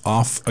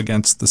off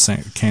against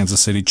the Kansas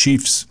City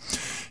Chiefs.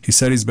 He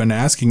said he's been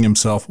asking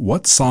himself,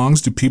 what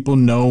songs do people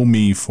know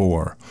me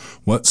for?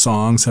 What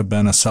songs have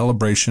been a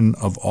celebration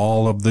of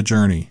all of the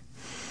journey?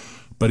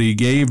 But he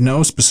gave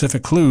no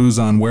specific clues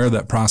on where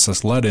that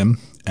process led him.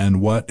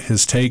 and what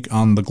his take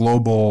on the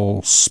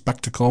global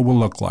spectacle will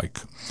look like.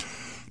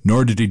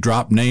 Nor did he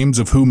drop names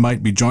of who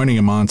might be joining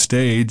him on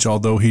stage,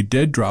 although he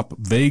did drop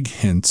vague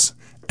hints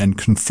and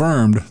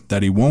confirmed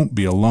that he won't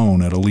be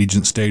alone at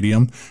Allegiant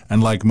Stadium,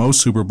 and like most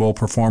Super Bowl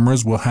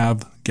performers, will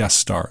have guest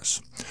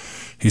stars.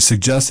 He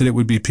suggested it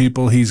would be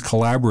people he's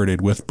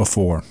collaborated with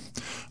before.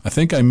 I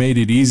think I made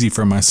it easy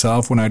for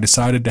myself when I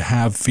decided to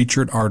have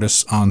featured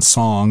artists on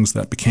songs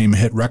that became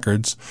hit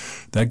records.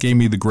 That gave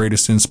me the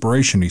greatest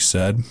inspiration, he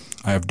said.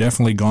 I have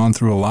definitely gone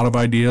through a lot of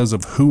ideas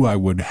of who I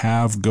would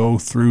have go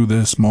through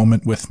this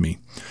moment with me.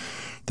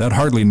 That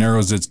hardly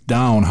narrows it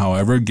down,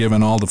 however,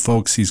 given all the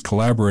folks he's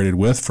collaborated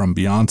with, from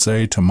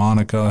Beyonce to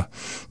Monica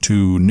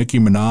to Nicki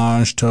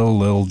Minaj to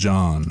Lil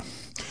Jon.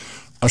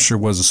 Usher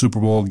was a Super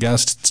Bowl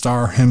guest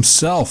star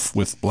himself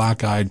with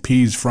Black Eyed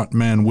Peas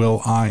frontman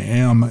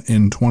will.i.am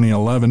in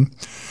 2011.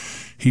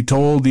 He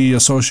told the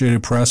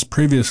Associated Press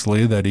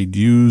previously that he'd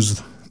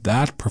use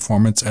that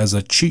performance as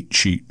a cheat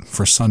sheet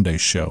for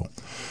Sunday's show.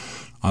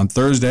 On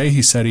Thursday,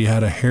 he said he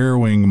had a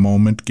harrowing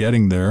moment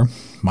getting there.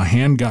 My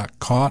hand got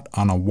caught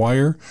on a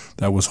wire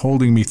that was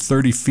holding me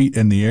 30 feet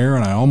in the air,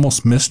 and I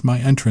almost missed my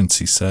entrance,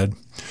 he said.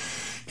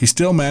 He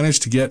still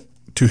managed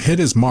to hit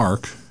his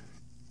mark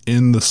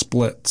in the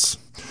splits,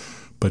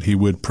 but he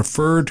would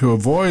prefer to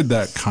avoid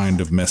that kind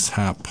of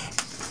mishap.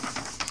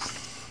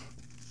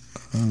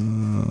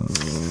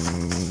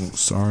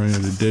 Sorry,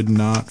 I did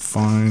not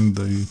find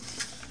the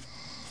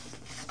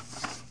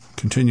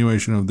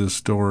continuation of this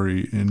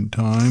story in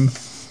time.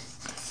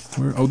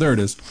 There it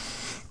is.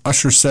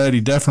 Usher said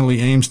he definitely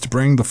aims to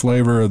bring the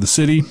flavor of the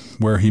city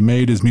where he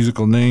made his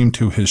musical name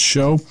to his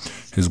show.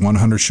 His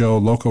 100-show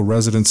local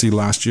residency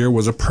last year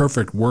was a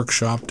perfect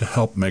workshop to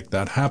help make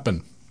that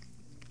happen.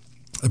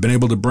 I've been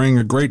able to bring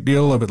a great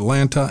deal of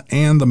Atlanta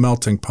and the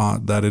melting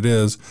pot that it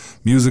is,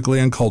 musically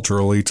and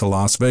culturally, to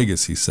Las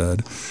Vegas, he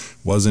said.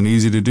 Wasn't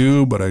easy to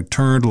do, but I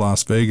turned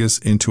Las Vegas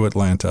into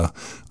Atlanta.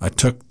 I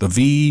took the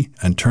V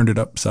and turned it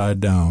upside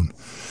down.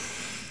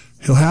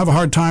 He'll have a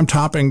hard time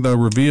topping the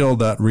reveal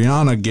that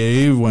Rihanna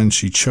gave when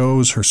she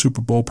chose her Super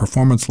Bowl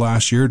performance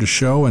last year to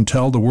show and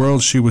tell the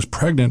world she was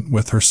pregnant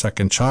with her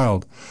second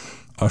child.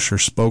 Usher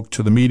spoke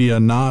to the media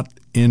not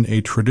in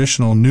a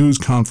traditional news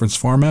conference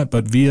format,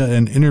 but via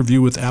an interview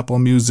with Apple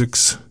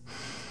Music's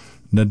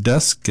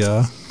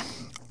Nadeska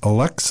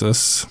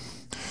Alexis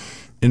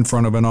in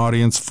front of an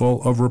audience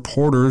full of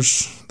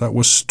reporters that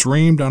was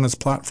streamed on his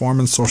platform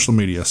and social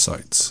media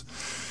sites.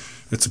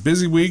 It's a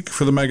busy week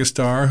for the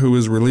megastar, who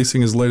is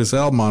releasing his latest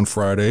album on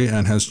Friday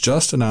and has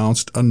just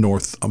announced a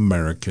North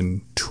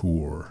American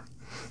tour.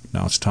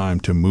 Now it's time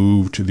to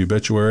move to the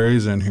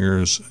obituaries, and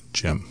here's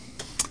Jim.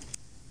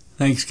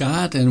 Thanks,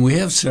 Scott. And we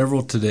have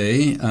several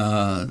today.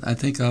 I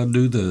think I'll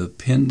do the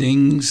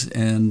pendings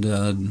and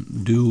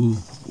do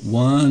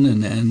one,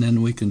 and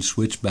then we can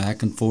switch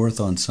back and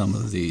forth on some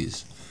of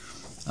these.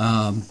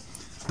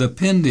 The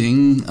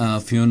pending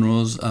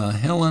funerals,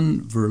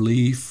 Helen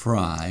Verlee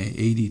Fry,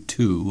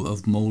 82,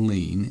 of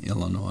Moline,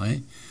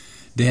 Illinois.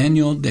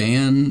 Daniel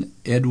Dan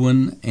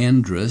Edwin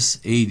Andrus,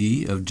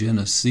 80, of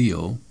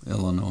Geneseo,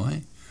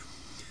 Illinois.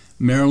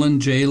 Marilyn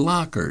J.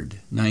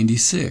 Lockard,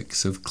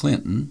 96, of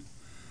Clinton.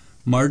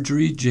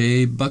 Marjorie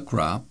J.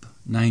 Buckrop,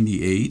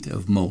 98,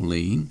 of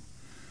Moline.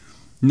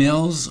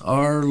 Nels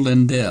R.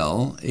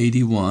 Lindell,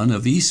 81,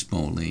 of East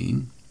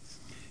Moline.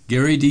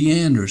 Gary D.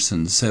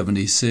 Anderson,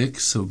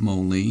 76, of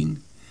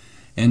Moline.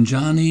 And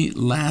Johnny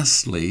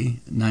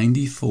Lastly,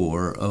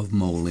 94, of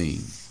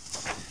Moline.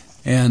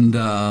 And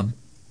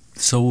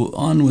so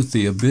on with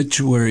the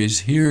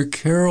obituaries here.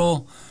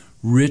 Carol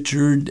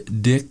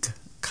Richard Dick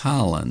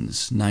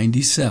Collins,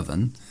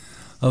 97,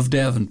 of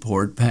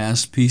Davenport,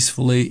 passed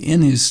peacefully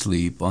in his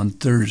sleep on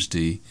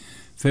Thursday,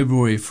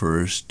 February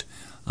 1st,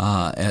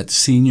 at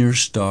Senior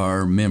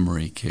Star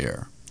Memory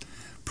Care.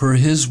 Per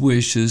his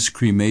wishes,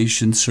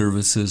 cremation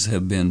services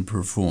have been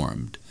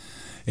performed.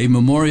 A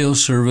memorial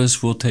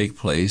service will take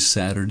place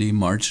Saturday,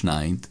 March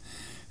 9th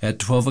at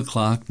 12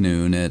 o'clock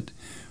noon at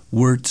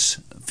Wirtz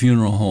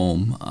Funeral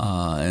Home,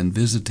 and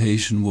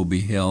visitation will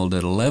be held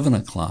at 11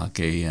 o'clock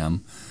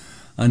a.m.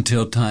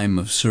 until time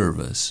of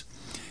service.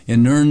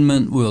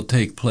 Interment will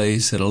take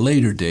place at a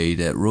later date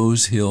at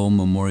Rose Hill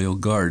Memorial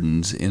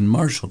Gardens in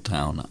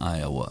Marshalltown,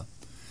 Iowa.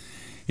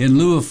 In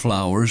lieu of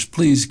flowers,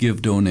 please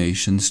give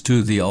donations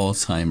to the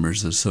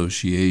Alzheimer's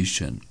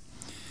Association.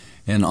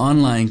 And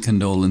online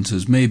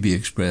condolences may be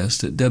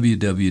expressed at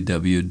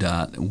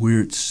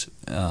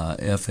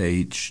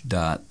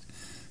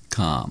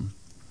www.wirtzfh.com.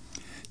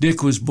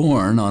 Dick was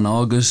born on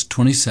August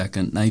 22,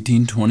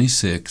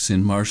 1926,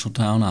 in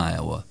Marshalltown,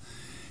 Iowa.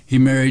 He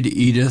married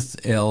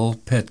Edith L.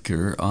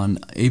 Petker on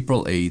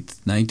April 8,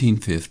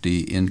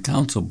 1950, in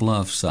Council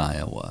Bluffs,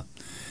 Iowa.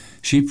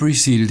 She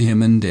preceded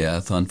him in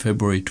death on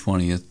February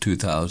 20,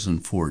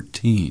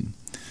 2014.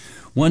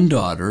 One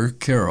daughter,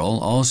 Carol,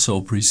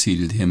 also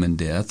preceded him in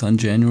death on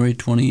January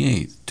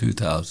 28,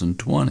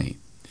 2020.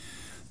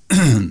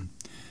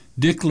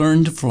 Dick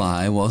learned to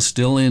fly while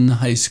still in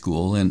high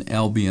school in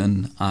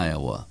Albion,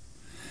 Iowa.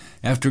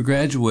 After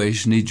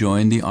graduation, he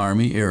joined the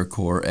Army Air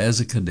Corps as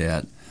a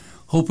cadet,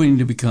 hoping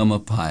to become a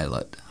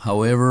pilot.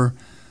 However,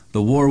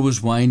 the war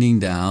was winding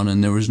down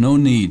and there was no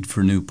need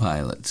for new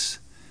pilots.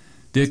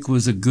 Dick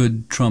was a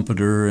good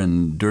trumpeter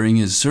and during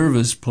his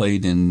service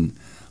played in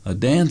a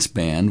dance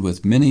band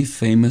with many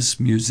famous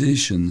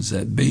musicians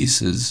at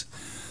bases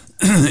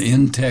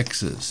in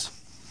Texas.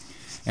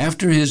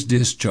 After his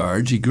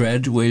discharge, he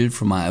graduated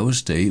from Iowa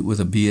State with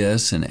a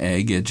B.S. in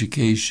Ag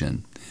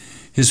Education.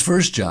 His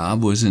first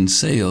job was in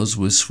sales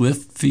with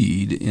Swift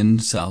Feed in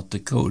South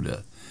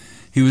Dakota.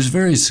 He was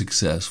very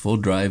successful,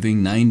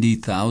 driving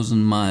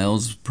 90,000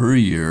 miles per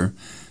year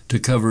to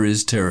cover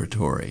his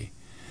territory.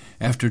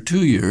 After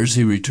 2 years,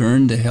 he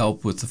returned to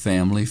help with the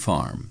family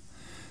farm.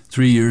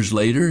 3 years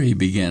later, he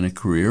began a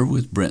career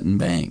with Brenton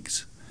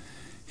Banks.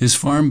 His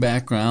farm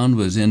background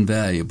was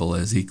invaluable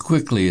as he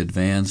quickly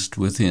advanced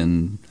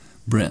within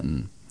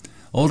Brenton,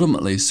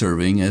 ultimately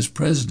serving as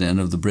president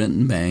of the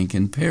Brenton Bank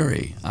in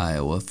Perry,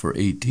 Iowa, for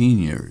 18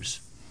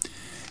 years.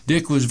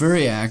 Dick was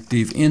very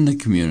active in the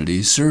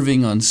community,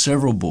 serving on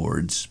several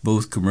boards,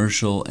 both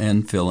commercial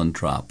and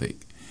philanthropic.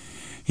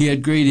 He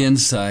had great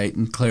insight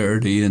and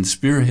clarity and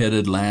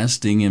spearheaded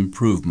lasting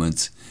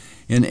improvements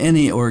in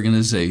any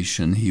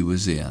organization he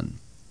was in.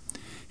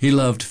 He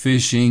loved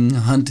fishing,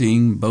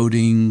 hunting,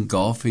 boating,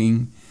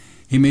 golfing.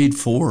 He made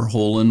 4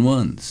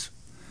 hole-in-ones,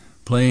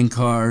 playing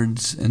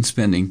cards, and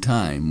spending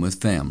time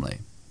with family.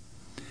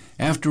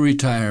 After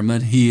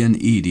retirement, he and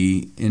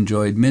Edie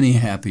enjoyed many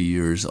happy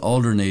years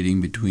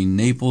alternating between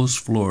Naples,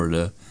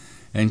 Florida,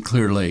 and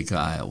Clear Lake,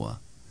 Iowa.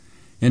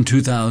 In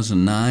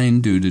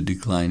 2009, due to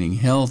declining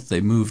health, they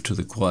moved to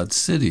the Quad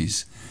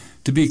Cities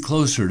to be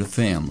closer to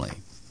family.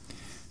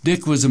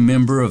 Dick was a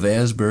member of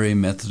Asbury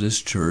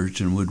Methodist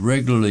Church and would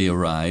regularly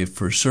arrive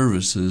for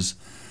services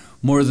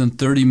more than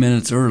 30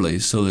 minutes early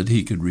so that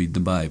he could read the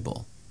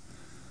Bible.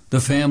 The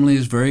family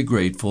is very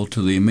grateful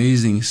to the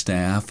amazing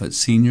staff at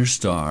Senior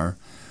Star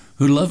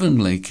who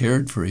lovingly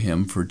cared for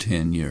him for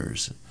 10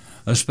 years,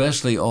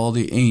 especially all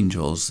the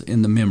angels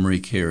in the memory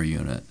care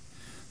unit.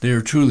 They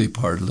are truly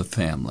part of the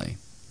family.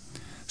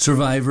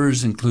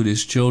 Survivors include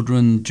his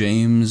children,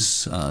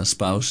 James,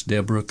 spouse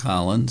Deborah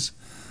Collins,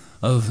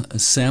 of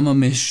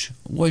Sammamish,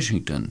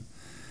 Washington,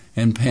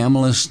 and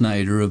Pamela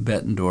Snyder of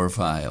Bettendorf,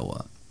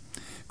 Iowa.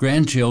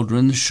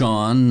 Grandchildren,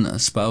 Sean,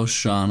 spouse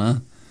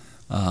Shauna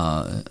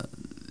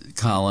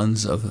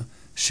Collins of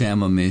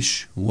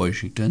Sammamish,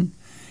 Washington,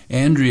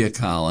 Andrea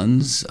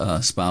Collins,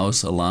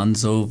 spouse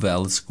Alonzo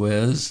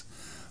Velasquez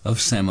of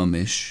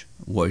Sammamish,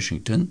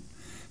 Washington,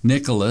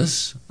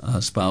 Nicholas,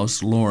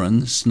 spouse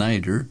Lauren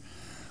Snyder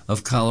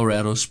of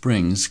Colorado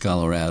Springs,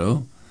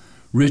 Colorado,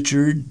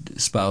 Richard,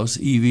 spouse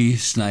Evie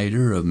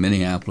Snyder of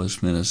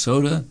Minneapolis,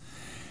 Minnesota,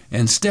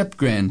 and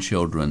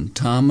step-grandchildren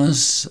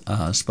Thomas,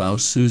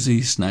 spouse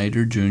Susie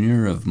Snyder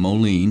Jr. of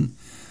Moline,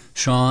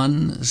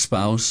 Sean,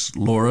 spouse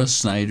Laura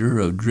Snyder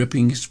of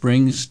Dripping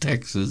Springs,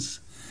 Texas,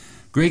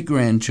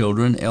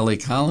 great-grandchildren Ellie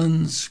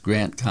Collins,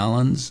 Grant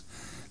Collins,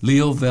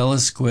 Leo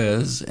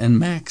Velasquez, and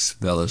Max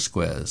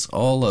Velasquez,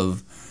 all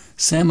of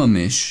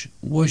Sammamish,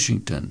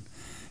 Washington,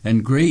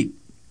 and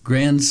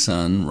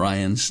great-grandson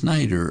Ryan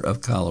Snyder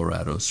of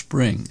Colorado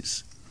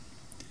Springs.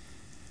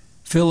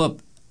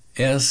 Philip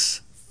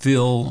S.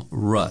 Phil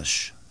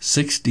Rush,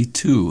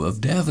 62, of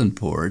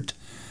Davenport,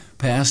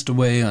 passed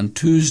away on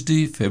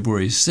Tuesday,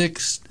 February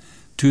 6,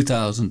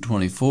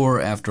 2024,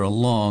 after a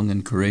long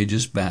and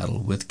courageous battle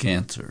with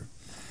cancer.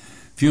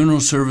 Funeral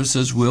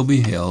services will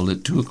be held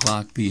at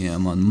 2:00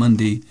 p.m. on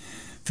Monday,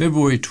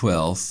 February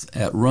 12th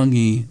at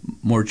Runge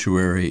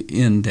Mortuary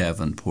in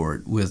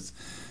Davenport, with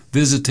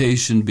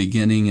visitation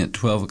beginning at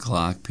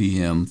 12:00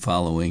 p.m.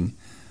 following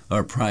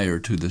or prior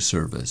to the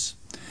service.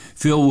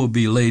 Phil will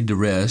be laid to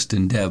rest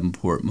in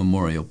Davenport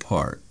Memorial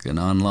Park, and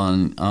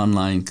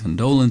online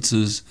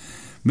condolences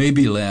may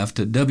be left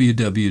at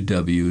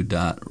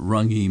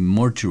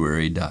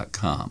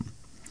www.rungemortuary.com.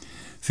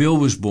 Phil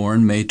was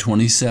born May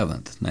 27,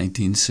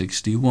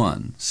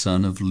 1961,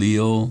 son of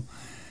Leo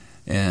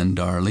and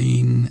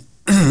Darlene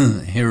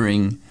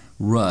Herring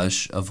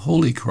Rush of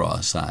Holy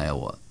Cross,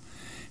 Iowa.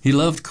 He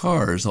loved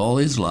cars all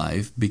his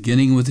life,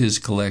 beginning with his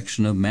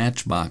collection of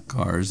Matchbox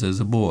cars as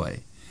a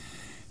boy.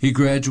 He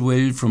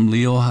graduated from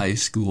Leo High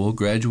School,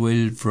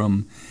 graduated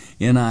from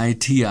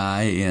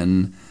NITI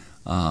in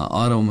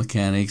auto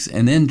mechanics,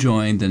 and then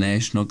joined the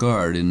National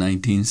Guard in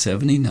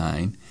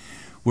 1979,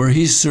 where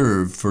he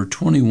served for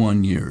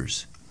 21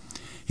 years.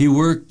 He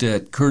worked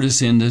at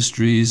Curtis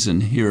Industries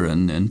in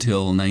Huron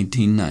until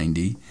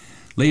 1990,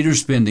 later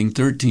spending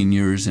 13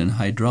 years in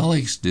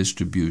hydraulics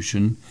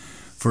distribution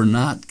for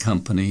Knott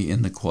Company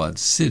in the Quad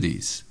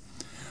Cities.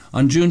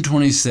 On June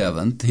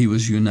 27th,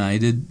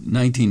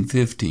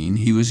 1915,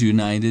 he was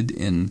united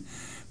in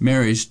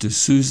marriage to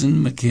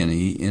Susan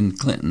McKinney in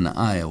Clinton,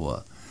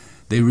 Iowa.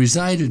 They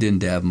resided in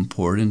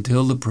Davenport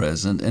until the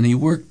present, and he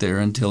worked there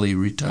until he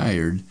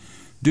retired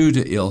due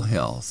to ill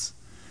health.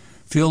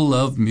 Phil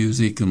loved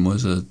music and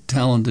was a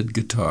talented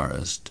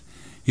guitarist.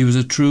 He was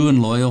a true and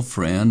loyal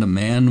friend, a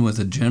man with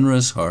a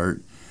generous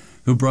heart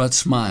who brought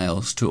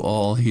smiles to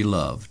all he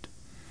loved.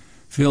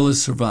 Phil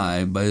is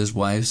survived by his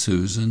wife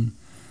Susan,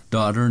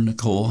 daughter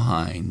Nicole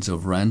Hines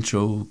of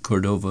Rancho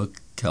Cordova,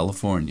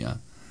 California,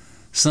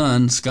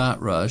 son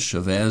Scott Rush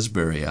of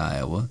Asbury,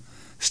 Iowa,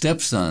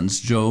 stepsons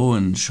Joe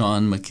and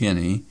Sean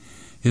McKinney,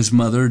 his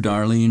mother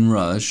Darlene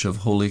Rush of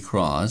Holy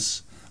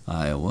Cross,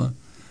 Iowa,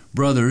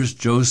 brothers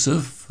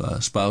Joseph,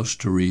 spouse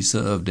Teresa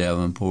of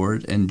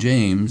Davenport, and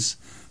James,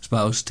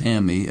 spouse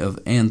Tammy of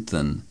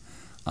Anthon,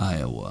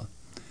 Iowa,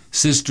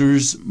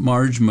 sisters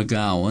Marge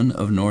McGowan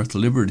of North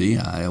Liberty,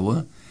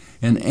 Iowa,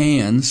 and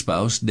Ann,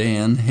 spouse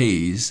Dan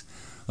Hayes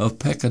of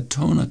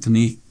Pecatonica,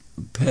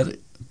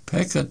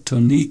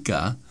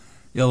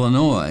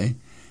 Illinois,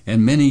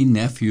 and many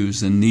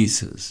nephews and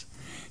nieces.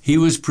 He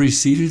was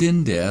preceded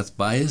in death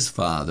by his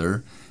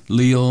father,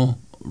 Leo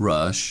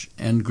Rush,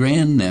 and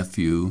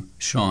grandnephew,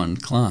 Sean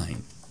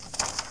Klein.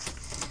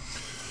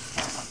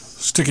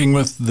 Sticking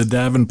with the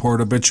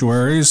Davenport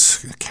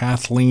obituaries,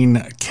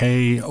 Kathleen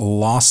K.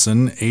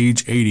 Lawson,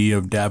 age 80,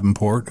 of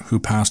Davenport, who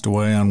passed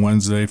away on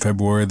Wednesday,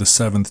 February the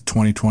 7th,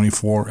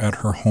 2024, at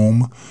her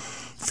home.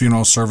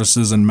 Funeral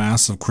services and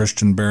Mass of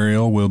Christian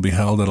burial will be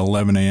held at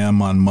 11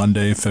 a.m. on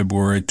Monday,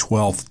 February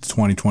 12th,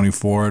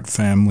 2024, at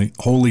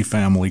Holy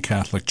Family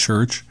Catholic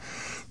Church.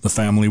 The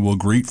family will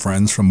greet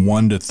friends from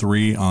 1 to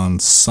 3 on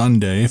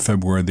Sunday,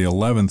 February the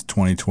 11th,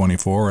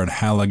 2024, at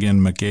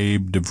Halligan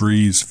McCabe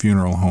DeVries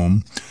Funeral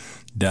Home,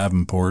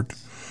 Davenport.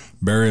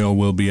 Burial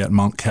will be at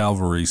Mount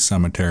Calvary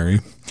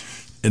Cemetery.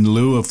 In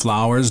lieu of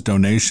flowers,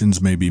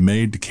 donations may be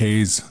made to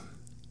Kay's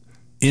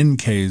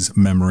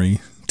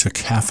memory to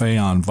Cafe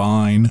on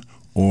Vine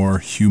or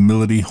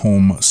Humility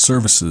Home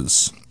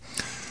Services.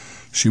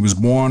 She was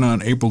born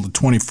on April the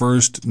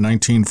 21st,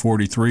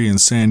 1943 in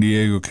San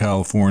Diego,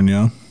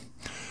 California.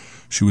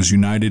 She was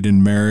united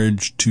in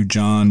marriage to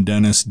John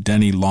Dennis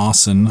Denny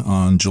Lawson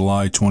on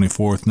July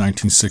 24th,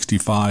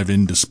 1965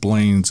 in Des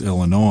Plaines,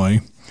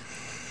 Illinois.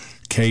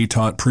 Kay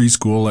taught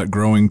preschool at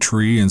Growing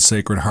Tree and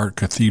Sacred Heart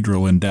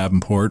Cathedral in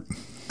Davenport.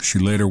 She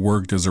later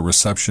worked as a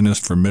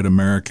receptionist for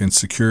Mid-American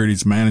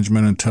Securities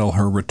Management until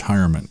her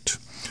retirement.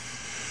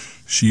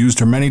 She used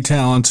her many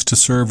talents to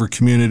serve her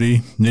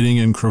community, knitting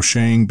and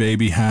crocheting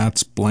baby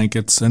hats,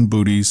 blankets, and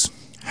booties,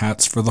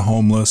 hats for the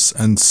homeless,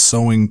 and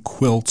sewing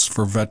quilts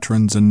for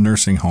veterans and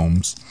nursing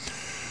homes.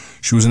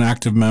 She was an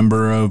active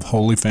member of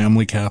Holy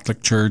Family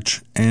Catholic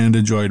Church and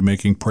enjoyed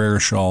making prayer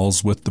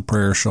shawls with the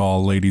Prayer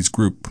Shawl Ladies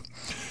Group.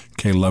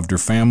 Kay loved her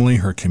family,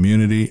 her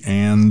community,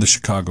 and the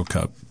Chicago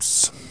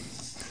Cubs.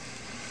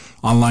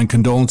 Online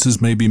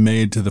condolences may be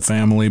made to the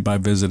family by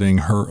visiting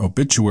her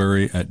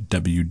obituary at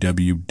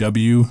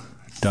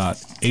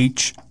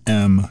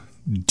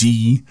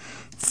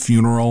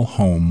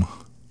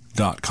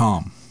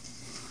www.hmdfuneralhome.com.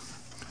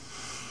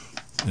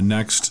 And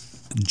next,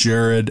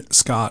 Jared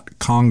Scott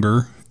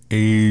Conger,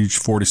 age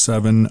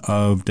 47,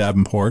 of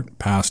Davenport,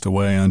 passed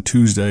away on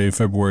Tuesday,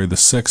 February the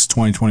 6th,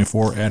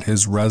 2024, at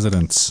his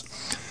residence.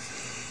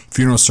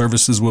 Funeral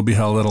services will be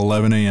held at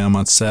 11 a.m.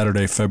 on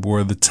Saturday,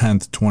 February the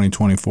 10th,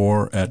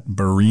 2024, at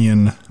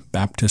Berean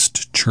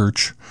Baptist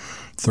Church,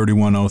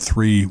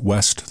 3103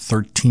 West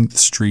 13th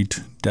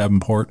Street,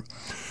 Davenport.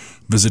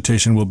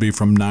 Visitation will be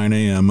from 9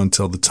 a.m.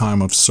 until the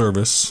time of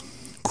service.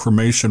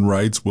 Cremation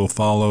rites will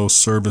follow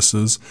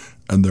services,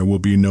 and there will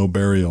be no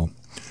burial.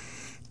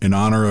 In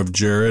honor of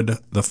Jared,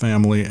 the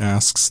family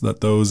asks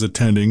that those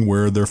attending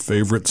wear their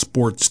favorite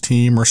sports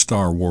team or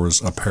Star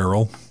Wars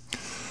apparel.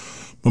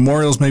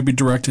 Memorials may be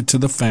directed to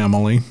the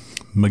family.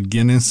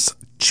 McGinnis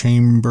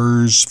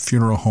Chambers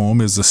Funeral Home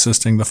is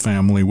assisting the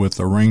family with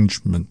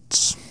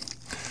arrangements.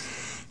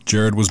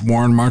 Jared was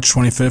born March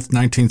 25,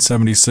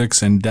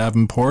 1976 in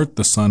Davenport,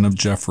 the son of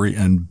Jeffrey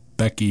and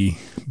Becky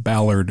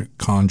Ballard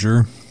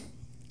Conger.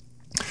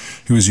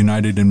 He was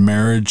united in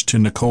marriage to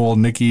Nicole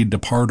Nikki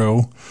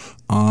DePardo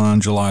on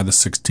July the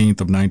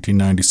 16th of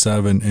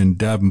 1997 in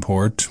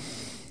Davenport.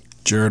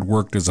 Jared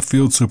worked as a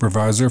field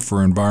supervisor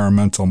for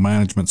environmental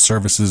management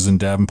services in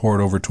Davenport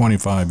over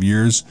 25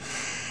 years.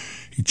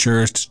 He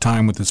cherished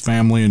time with his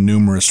family and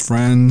numerous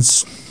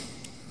friends.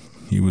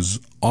 He was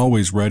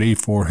always ready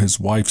for his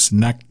wife's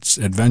next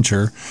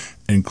adventure,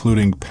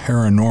 including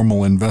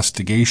paranormal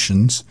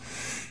investigations.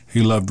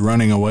 He loved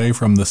running away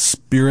from the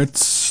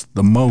spirits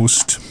the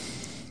most.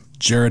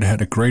 Jared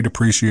had a great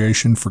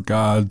appreciation for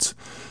God's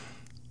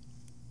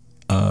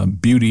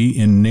beauty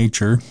in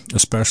nature,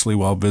 especially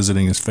while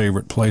visiting his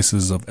favorite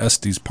places of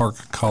Estes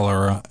Park,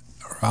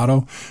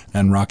 Colorado,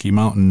 and Rocky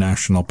Mountain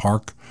National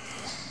Park.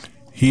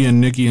 He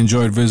and Nikki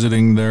enjoyed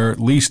visiting there at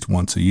least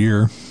once a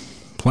year.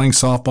 Playing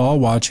softball,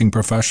 watching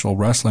professional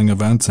wrestling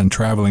events, and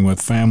traveling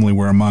with family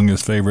were among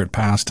his favorite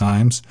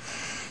pastimes.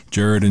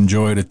 Jared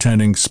enjoyed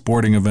attending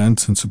sporting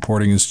events and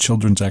supporting his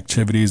children's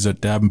activities at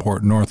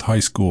Davenport North High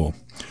School.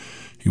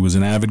 He was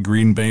an avid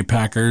Green Bay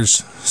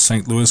Packers,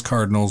 St. Louis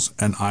Cardinals,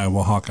 and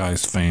Iowa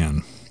Hawkeyes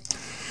fan.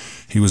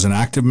 He was an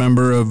active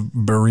member of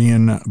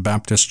Berean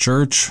Baptist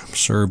Church,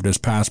 served as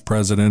past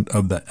president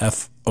of the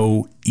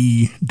FOE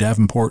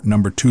Davenport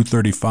number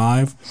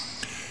 235,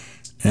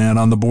 and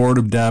on the board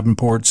of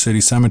Davenport City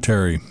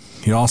Cemetery.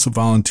 He also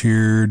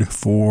volunteered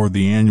for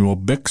the annual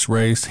Bix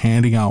race,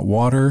 handing out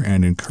water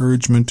and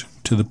encouragement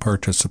to the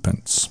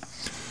participants.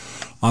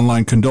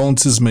 Online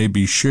condolences may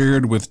be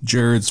shared with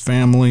Jared's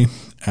family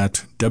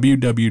at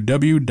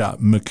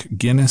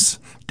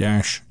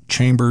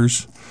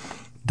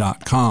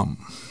www.mcguinness-chambers.com.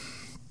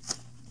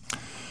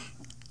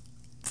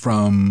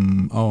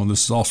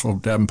 This is also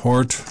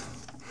Davenport.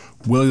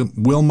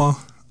 Wilma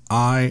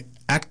I.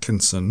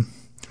 Atkinson,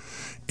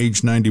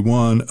 age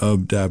 91,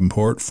 of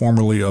Davenport,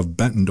 formerly of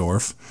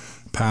Bettendorf,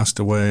 passed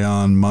away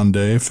on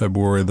Monday,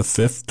 February the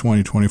 5th,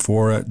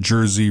 2024, at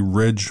Jersey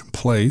Ridge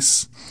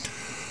Place.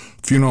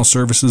 Funeral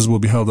services will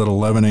be held at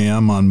 11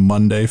 a.m. on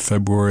Monday,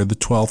 February the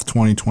 12th,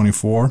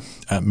 2024,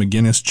 at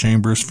McGinnis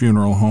Chambers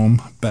Funeral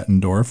Home,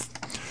 Bettendorf.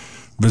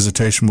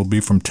 Visitation will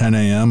be from 10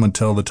 a.m.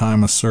 until the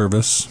time of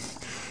service.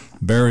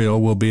 Burial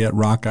will be at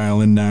Rock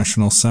Island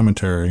National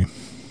Cemetery.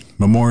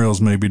 Memorials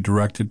may be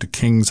directed to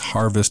King's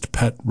Harvest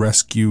Pet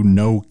Rescue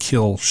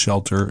No-Kill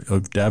Shelter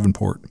of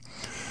Davenport.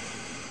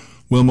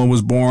 Wilma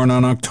was born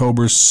on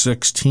October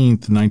 16,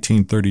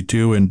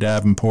 1932, in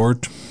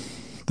Davenport,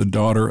 the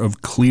daughter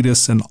of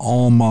Cletus and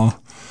Alma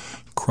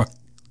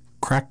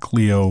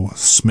Cracklio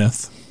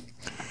Smith.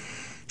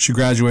 She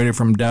graduated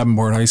from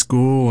Davenport High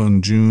School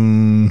on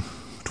June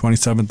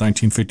 27,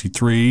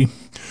 1953,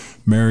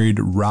 married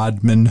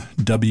Rodman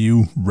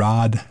W.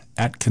 Rod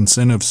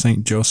Atkinson of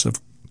St. Joseph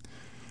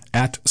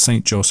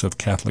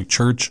Catholic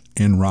Church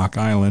in Rock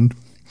Island.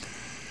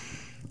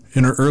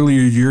 In her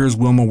earlier years,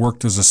 Wilma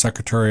worked as a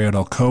secretary at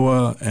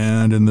Alcoa,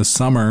 and in the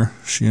summer,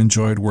 she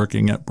enjoyed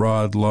working at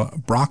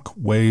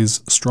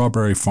Brockway's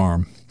Strawberry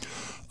Farm.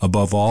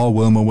 Above all,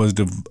 Wilma was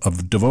a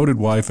devoted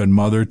wife and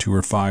mother to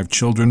her 5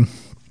 children.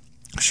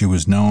 She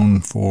was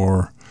known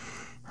for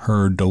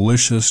her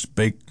delicious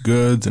baked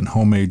goods and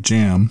homemade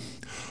jam.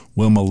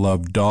 Wilma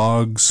loved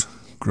dogs,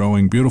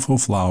 growing beautiful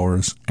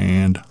flowers,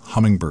 and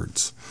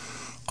hummingbirds.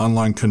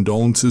 Online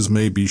condolences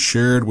may be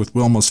shared with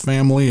Wilma's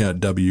family at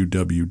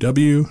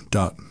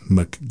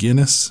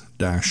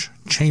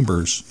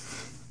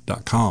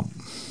www.mcguinness-chambers.com.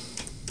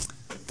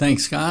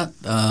 Thanks, Scott.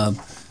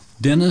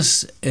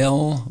 Dennis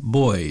L.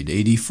 Boyd,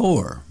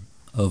 84,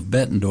 of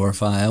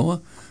Bettendorf,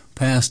 Iowa,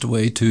 passed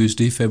away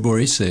Tuesday,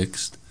 February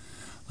 6th.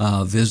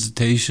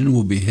 Visitation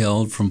will be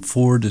held from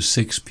 4 to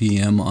 6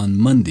 p.m. on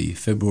Monday,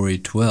 February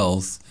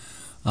 12th,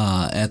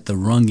 at the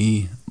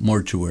Runge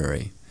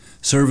Mortuary.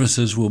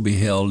 Services will be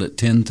held at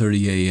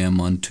 10:30 a.m.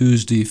 on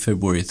Tuesday,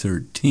 February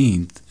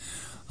 13th,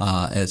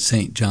 at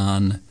St.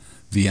 John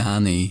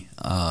Vianney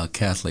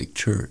Catholic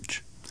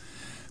Church.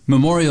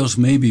 Memorials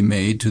may be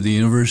made to the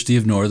University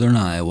of Northern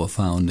Iowa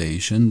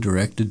Foundation,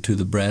 directed to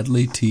the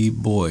Bradley T.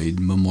 Boyd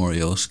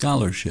Memorial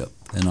Scholarship,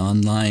 and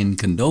online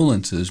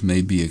condolences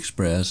may be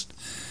expressed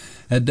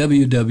at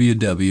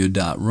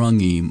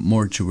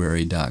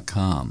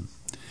www.rungemortuary.com.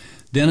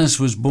 Dennis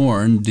was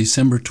born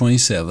December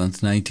 27,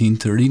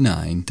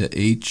 1939, to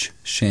H.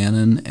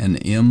 Shannon and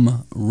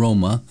M.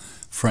 Roma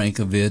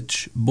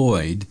Frankovich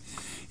Boyd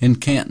in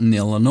Canton,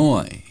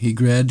 Illinois. He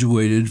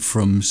graduated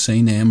from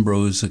St.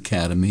 Ambrose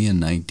Academy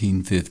in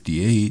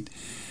 1958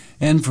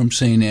 and from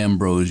St.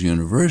 Ambrose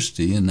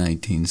University in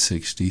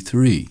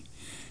 1963.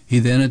 He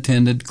then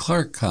attended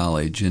Clark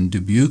College in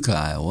Dubuque,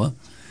 Iowa,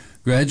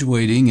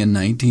 graduating in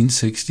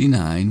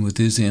 1969 with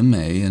his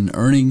M.A. and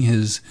earning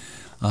his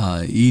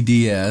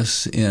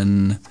EDS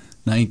in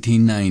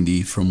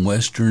 1990 from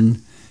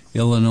Western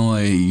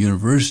Illinois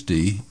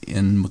University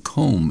in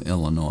Macomb,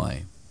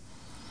 Illinois.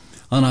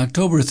 On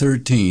October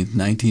 13,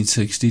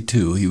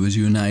 1962, he was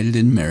united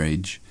in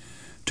marriage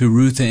to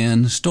Ruth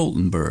Ann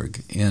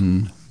Stoltenberg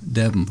in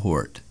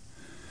Davenport.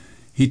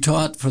 He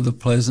taught for the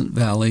Pleasant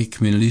Valley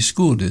Community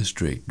School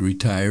District,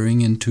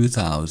 retiring in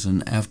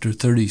 2000 after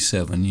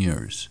 37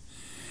 years.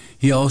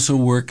 He also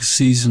worked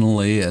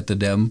seasonally at the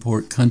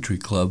Davenport Country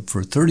Club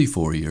for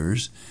 34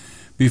 years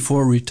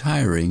before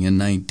retiring in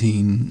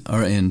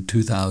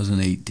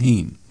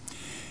 2018.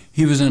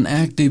 He was an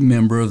active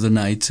member of the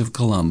Knights of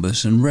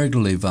Columbus and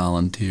regularly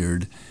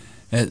volunteered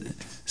at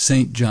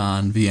St.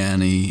 John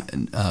Vianney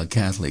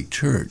Catholic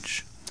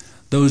Church.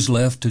 Those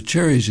left to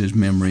cherish his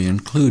memory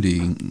include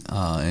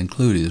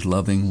his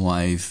loving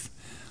wife,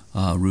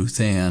 Ruth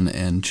Ann,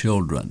 and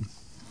children.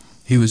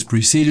 He was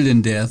preceded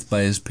in death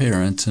by his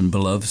parents and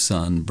beloved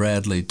son,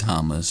 Bradley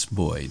Thomas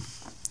Boyd.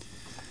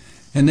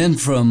 And then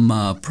from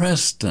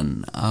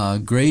Preston,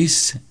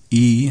 Grace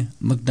E.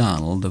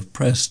 McDonald of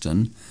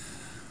Preston,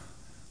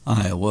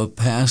 Iowa,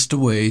 passed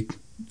away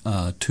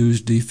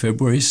Tuesday,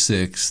 February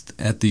 6th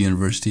at the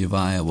University of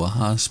Iowa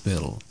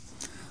Hospital.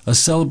 A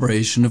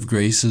celebration of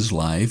Grace's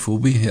life will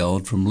be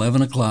held from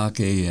 11 o'clock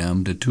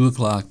a.m. to 2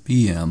 o'clock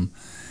p.m.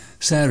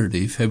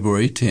 Saturday,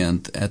 February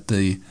 10th at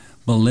the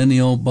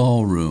Millennial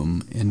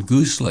Ballroom in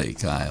Goose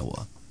Lake,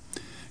 Iowa.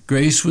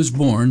 Grace was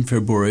born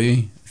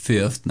February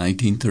 5th,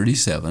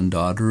 1937,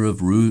 daughter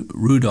of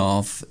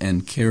Rudolph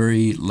and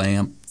Carrie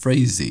Lamp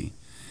Frazee.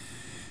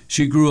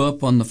 She grew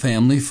up on the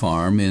family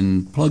farm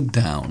in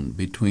Plugtown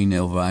between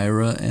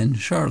Elvira and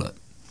Charlotte.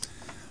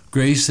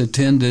 Grace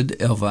attended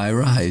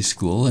Elvira High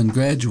School and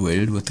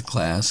graduated with the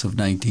class of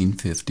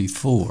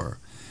 1954.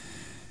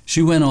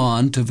 She went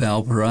on to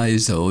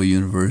Valparaiso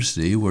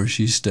University, where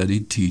she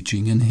studied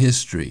teaching and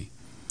history.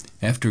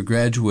 After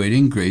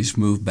graduating, Grace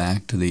moved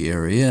back to the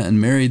area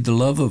and married the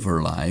love of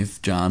her life,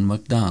 John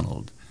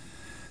McDonald.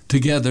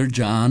 Together,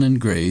 John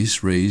and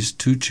Grace raised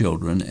 2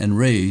 children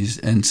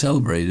and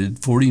celebrated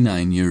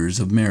 49 years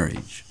of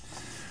marriage.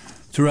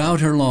 Throughout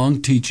her long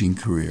teaching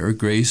career,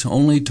 Grace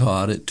only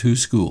taught at 2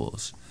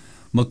 schools,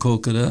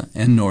 Maquoketa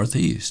and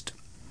Northeast.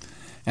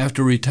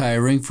 After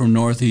retiring from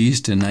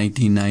Northeast in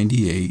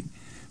 1998,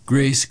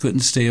 Grace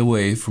couldn't stay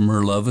away from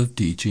her love of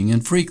teaching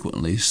and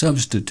frequently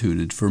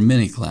substituted for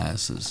many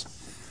classes.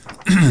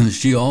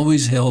 She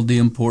always held the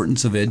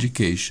importance of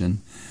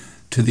education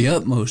to the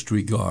utmost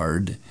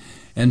regard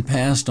and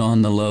passed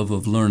on the love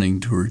of learning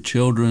to her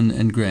children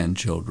and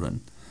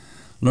grandchildren.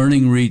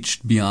 Learning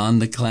reached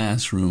beyond the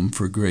classroom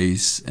for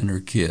Grace and her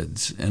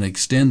kids and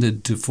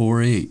extended to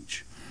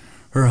 4-H.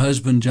 Her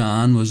husband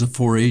John was a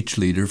 4-H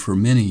leader for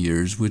many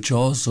years, which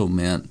also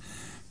meant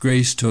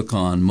Grace took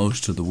on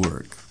most of the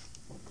work.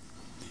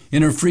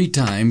 In her free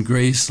time,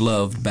 Grace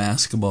loved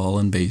basketball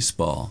and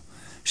baseball.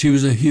 She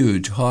was a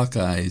huge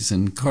Hawkeyes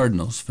and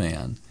Cardinals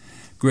fan.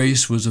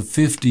 Grace was a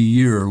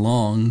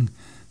 50-year-long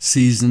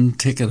season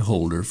ticket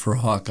holder for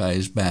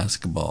Hawkeyes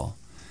basketball.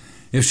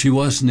 If she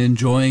wasn't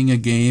enjoying a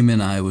game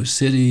in Iowa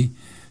City,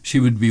 she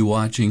would be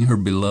watching her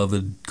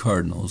beloved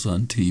Cardinals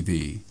on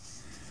TV.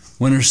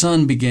 When her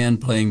son began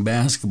playing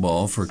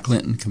basketball for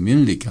Clinton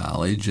Community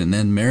College and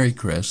then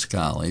Marycrest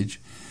College,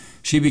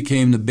 she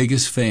became the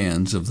biggest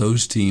fans of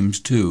those teams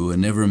too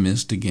and never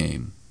missed a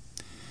game.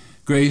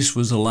 Grace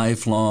was a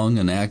lifelong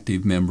and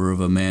active member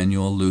of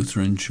Emmanuel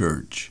Lutheran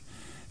Church.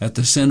 At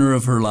the center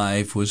of her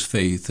life was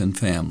faith and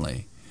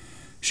family.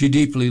 She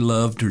deeply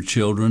loved her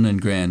children and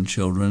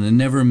grandchildren and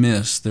never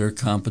missed their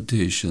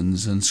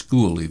competitions and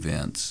school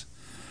events.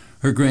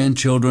 Her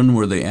grandchildren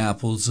were the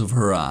apples of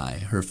her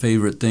eye. Her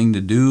favorite thing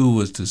to do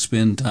was to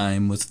spend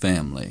time with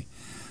family.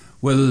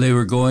 Whether they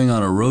were going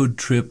on a road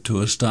trip to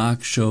a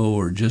stock show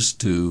or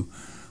just to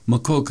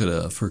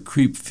Maquoketa for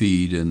Creep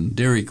Feed and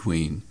Dairy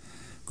Queen,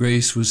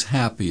 Grace was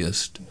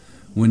happiest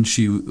when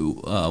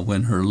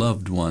her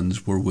loved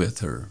ones were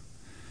with her.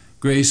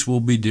 Grace will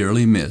be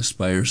dearly missed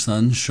by her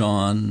son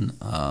Sean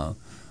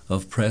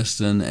of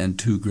Preston and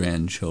 2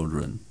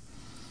 grandchildren.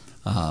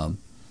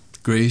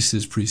 Grace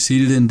is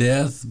preceded in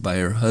death by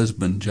her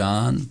husband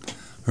John,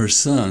 her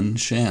son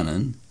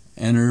Shannon,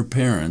 and her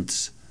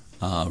parents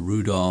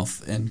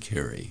Rudolph and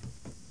Carrie.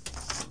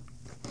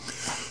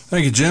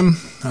 Thank you, Jim.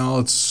 Now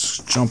let's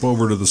jump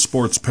over to the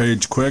sports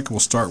page quick. We'll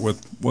start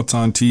with what's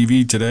on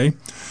TV today.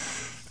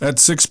 At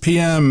 6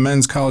 p.m.,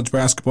 men's college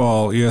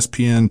basketball,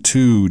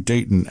 ESPN2,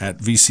 Dayton at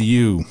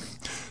VCU.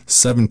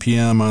 7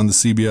 p.m. on the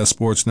CBS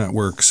Sports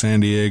Network,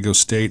 San Diego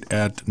State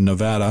at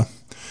Nevada.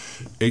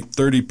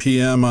 8:30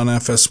 p.m. on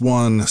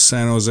FS1,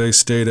 San Jose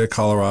State at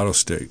Colorado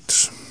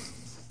State.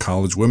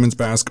 College women's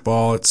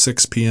basketball at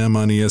 6 p.m.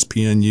 on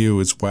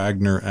ESPNU is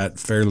Wagner at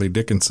Fairleigh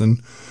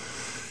Dickinson.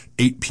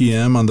 8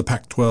 p.m. on the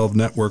Pac-12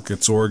 network,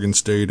 it's Oregon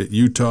State at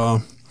Utah.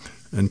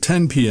 And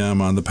 10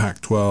 p.m. on the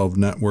Pac-12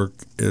 network,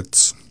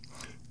 it's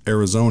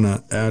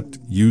Arizona at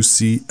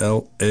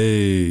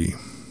UCLA.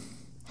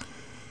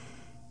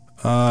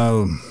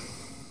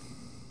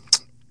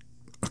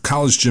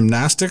 College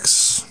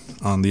gymnastics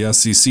on the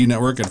SEC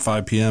network at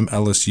 5 p.m.,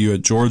 LSU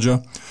at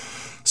Georgia.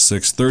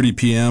 6:30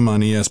 p.m.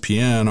 on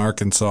ESPN,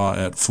 Arkansas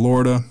at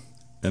Florida.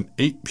 And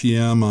 8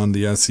 p.m. on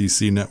the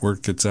SEC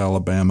network, it's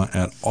Alabama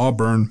at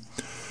Auburn.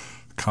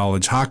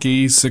 College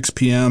hockey, 6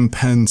 p.m.,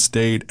 Penn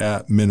State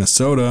at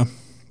Minnesota.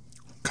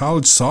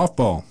 College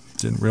softball,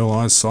 didn't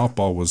realize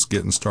softball was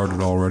getting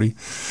started already.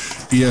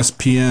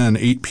 ESPN,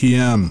 8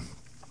 p.m.,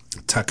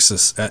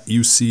 Texas at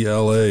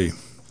UCLA.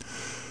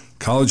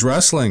 College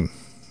wrestling,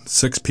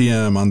 6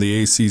 p.m. on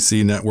the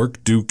ACC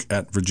network, Duke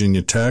at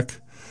Virginia Tech.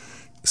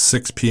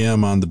 6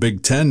 p.m. on the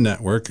Big Ten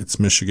network, it's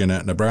Michigan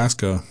at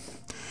Nebraska.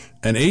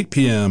 And 8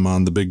 p.m.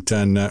 on the Big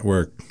Ten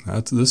network,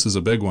 this is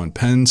a big one,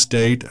 Penn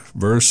State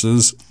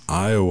versus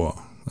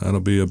Iowa. That'll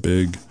be a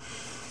big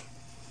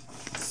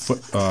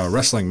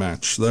wrestling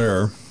match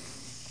there.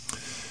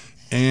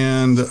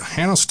 And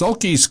Hannah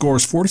Stuelke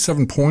scores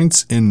 47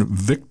 points in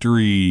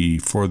victory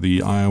for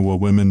the Iowa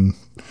women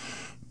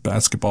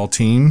basketball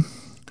team.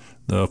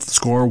 The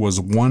score was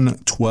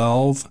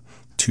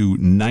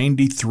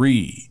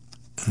 112-93.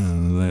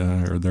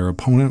 Their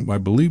opponent, I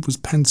believe, was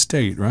Penn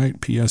State, right?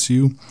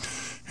 PSU.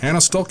 Hannah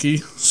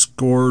Stuelke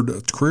scored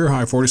a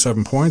career-high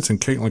 47 points, and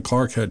Caitlin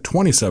Clark had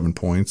 27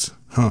 points.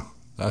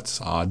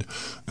 That's odd.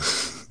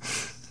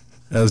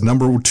 As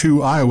number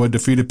 2 Iowa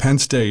defeated Penn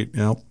State,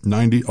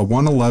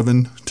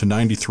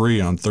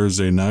 111-93 on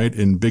Thursday night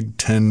in Big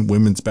Ten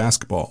women's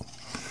basketball.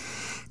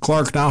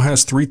 Clark now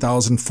has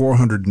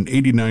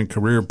 3,489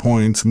 career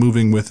points,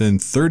 moving within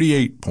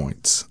 38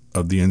 points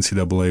of the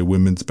NCAA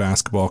women's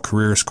basketball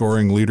career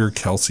scoring leader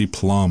Kelsey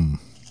Plum.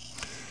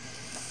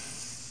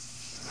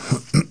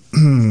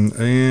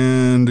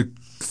 And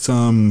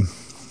some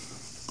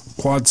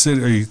Quad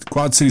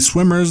City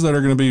swimmers that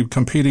are going to be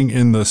competing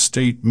in the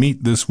state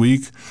meet this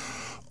week.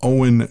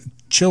 Owen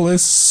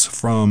Chillis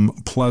from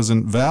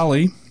Pleasant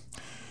Valley,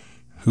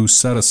 who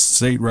set a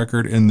state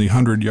record in the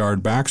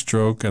 100-yard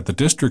backstroke at the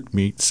district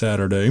meet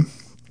Saturday.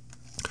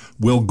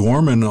 Will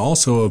Gorman,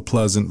 also of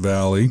Pleasant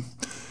Valley.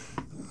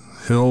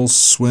 He'll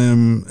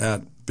swim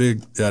at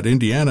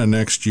Indiana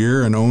next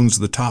year and owns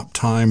the top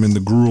time in the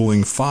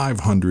grueling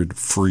 500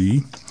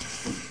 free.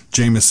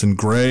 Jamison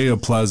Gray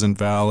of Pleasant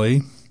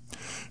Valley.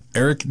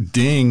 Eric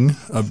Ding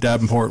of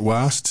Davenport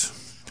West.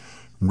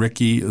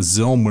 Ricky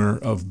Zilmer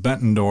of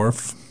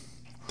Bettendorf.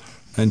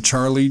 And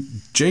Charlie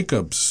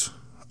Jacobs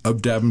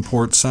of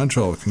Davenport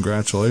Central.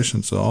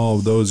 Congratulations to all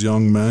of those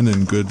young men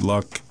and good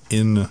luck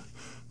in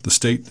the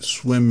state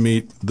swim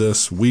meet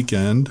this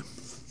weekend.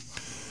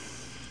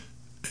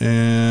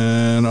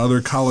 And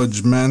other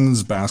college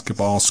men's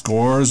basketball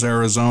scores.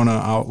 Arizona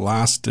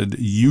outlasted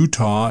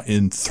Utah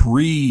in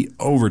 3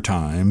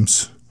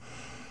 overtimes,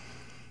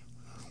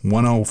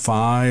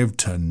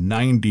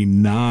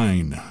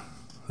 105-99.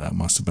 That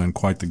must have been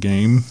quite the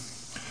game.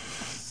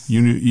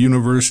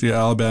 University of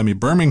Alabama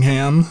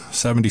Birmingham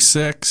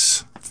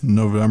 76.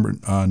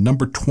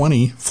 Number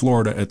 20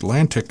 Florida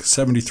Atlantic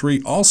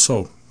 73.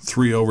 Also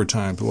 3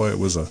 overtimes. Boy, it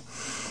was a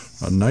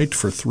night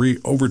for 3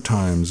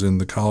 overtimes in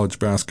the college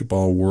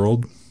basketball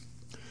world.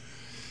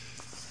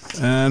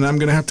 And I'm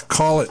going to have to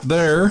call it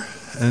there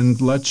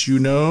and let you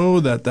know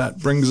that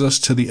brings us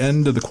to the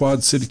end of the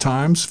Quad City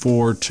Times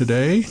for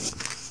today,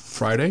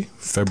 Friday,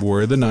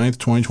 February the 9th,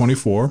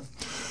 2024.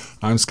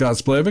 I'm Scott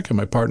Splavik, and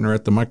my partner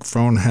at the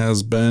microphone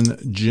has been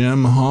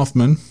Jim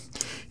Hoffman.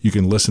 You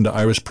can listen to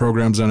Iris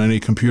programs on any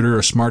computer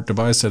or smart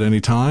device at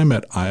any time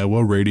at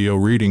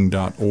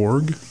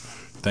iowaradioreading.org.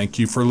 Thank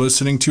you for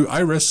listening to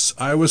Iris,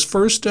 Iowa's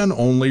first and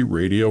only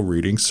radio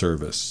reading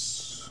service.